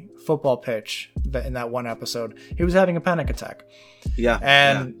the football pitch in that one episode. He was having a panic attack. Yeah.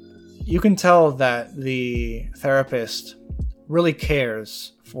 And you can tell that the therapist really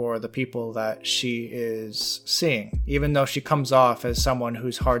cares for the people that she is seeing, even though she comes off as someone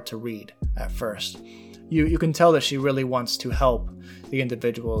who's hard to read at first. You can tell that she really wants to help the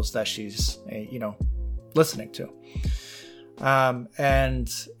individuals that she's, you know, listening to. And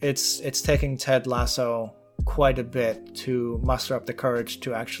it's taking Ted Lasso quite a bit to muster up the courage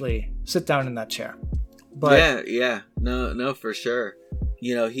to actually sit down in that chair. But no, for sure.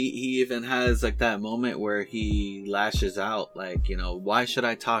 You know, he even has like that moment where he lashes out, like, you know, why should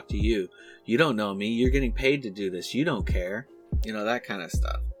I talk to you? You don't know me. You're getting paid to do this. You don't care. You know, that kind of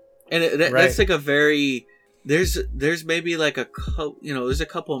stuff. And that's like a very, there's maybe like there's a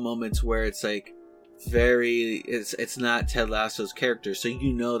couple of moments where it's like it's not Ted Lasso's character. So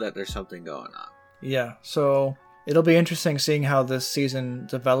you know that there's something going on. Yeah. So it'll be interesting seeing how this season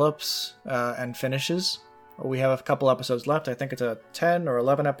develops and finishes. We have a couple episodes left. I think it's a 10 or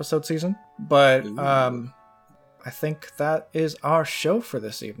 11 episode season. But I think that is our show for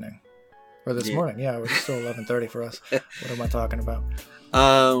this evening. Or this morning. Yeah, it's still 11:30 for us. What am I talking about?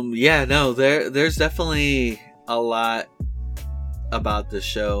 There's definitely a lot about the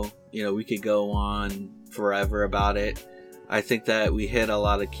show. You know, we could go on forever about it. I think that we hit a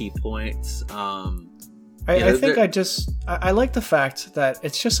lot of key points. I like the fact that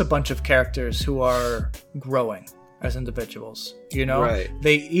it's just a bunch of characters who are growing as individuals. You know,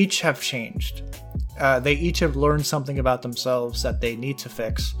 They each have changed. They each have learned something about themselves that they need to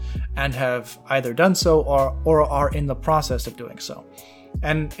fix, and have either done so or are in the process of doing so.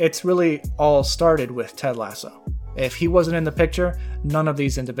 And it's really all started with Ted Lasso. If he wasn't in the picture, none of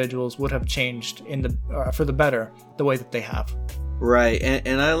these individuals would have changed for the better the way that they have. Right,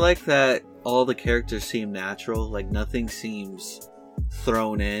 and I like that all the characters seem natural. Like nothing seems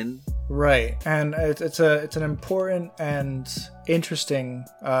thrown in. Right, and it's an important and interesting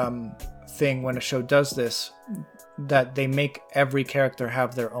thing when a show does this, that they make every character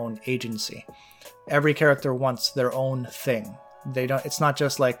have their own agency. Every character wants their own thing. They don't. It's not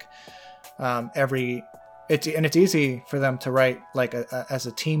just like it's easy for them to write like as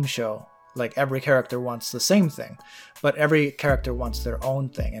a team show. Like every character wants the same thing, but every character wants their own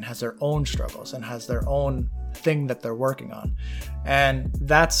thing and has their own struggles and has their own thing that they're working on. And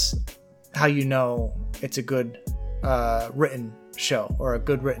that's how you know it's a good written show or a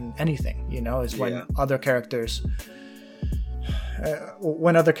good written anything, you know, is when other characters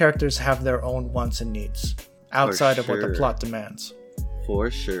have their own wants and needs outside of what the plot demands.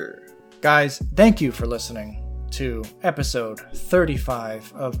 For sure. Guys, thank you for listening to episode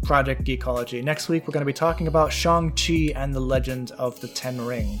 35 of Project Geekology. Next week, we're going to be talking about Shang-Chi and the Legend of the Ten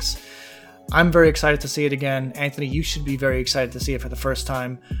Rings. I'm very excited to see it again. Anthony, you should be very excited to see it for the first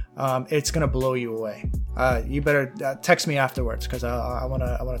time. It's gonna blow you away. You better text me afterwards because I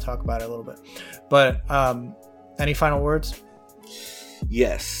wanna talk about it a little bit. But any final words?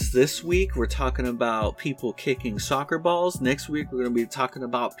 Yes, this week we're talking about people kicking soccer balls. Next week we're going to be talking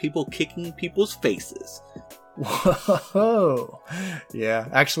about people kicking people's faces. Whoa. Yeah,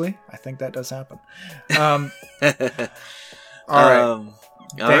 actually, I think that does happen. All right.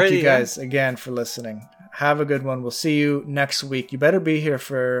 Thank you guys again for listening. Have a good one. We'll see you next week. You better be here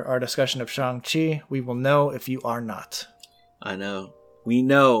for our discussion of Shang-Chi. We will know if you are not. I know. We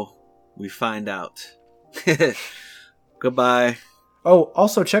know. We find out. Goodbye. Oh,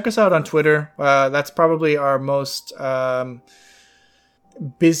 also check us out on Twitter. That's probably our most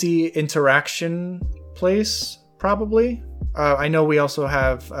busy interaction place, probably. I know we also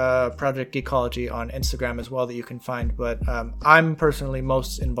have Project Geekology on Instagram as well that you can find, but I'm personally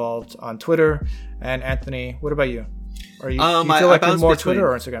most involved on Twitter. And Anthony, what about you? Do you feel like you're more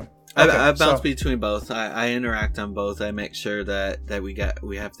Twitter or Instagram? Okay, I bounce between both. I interact on both. I make sure that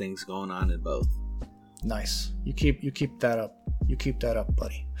we have things going on in both. Nice. You keep that up. You keep that up,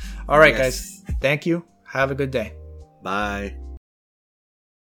 buddy. All right, guys. Thank you. Have a good day. Bye.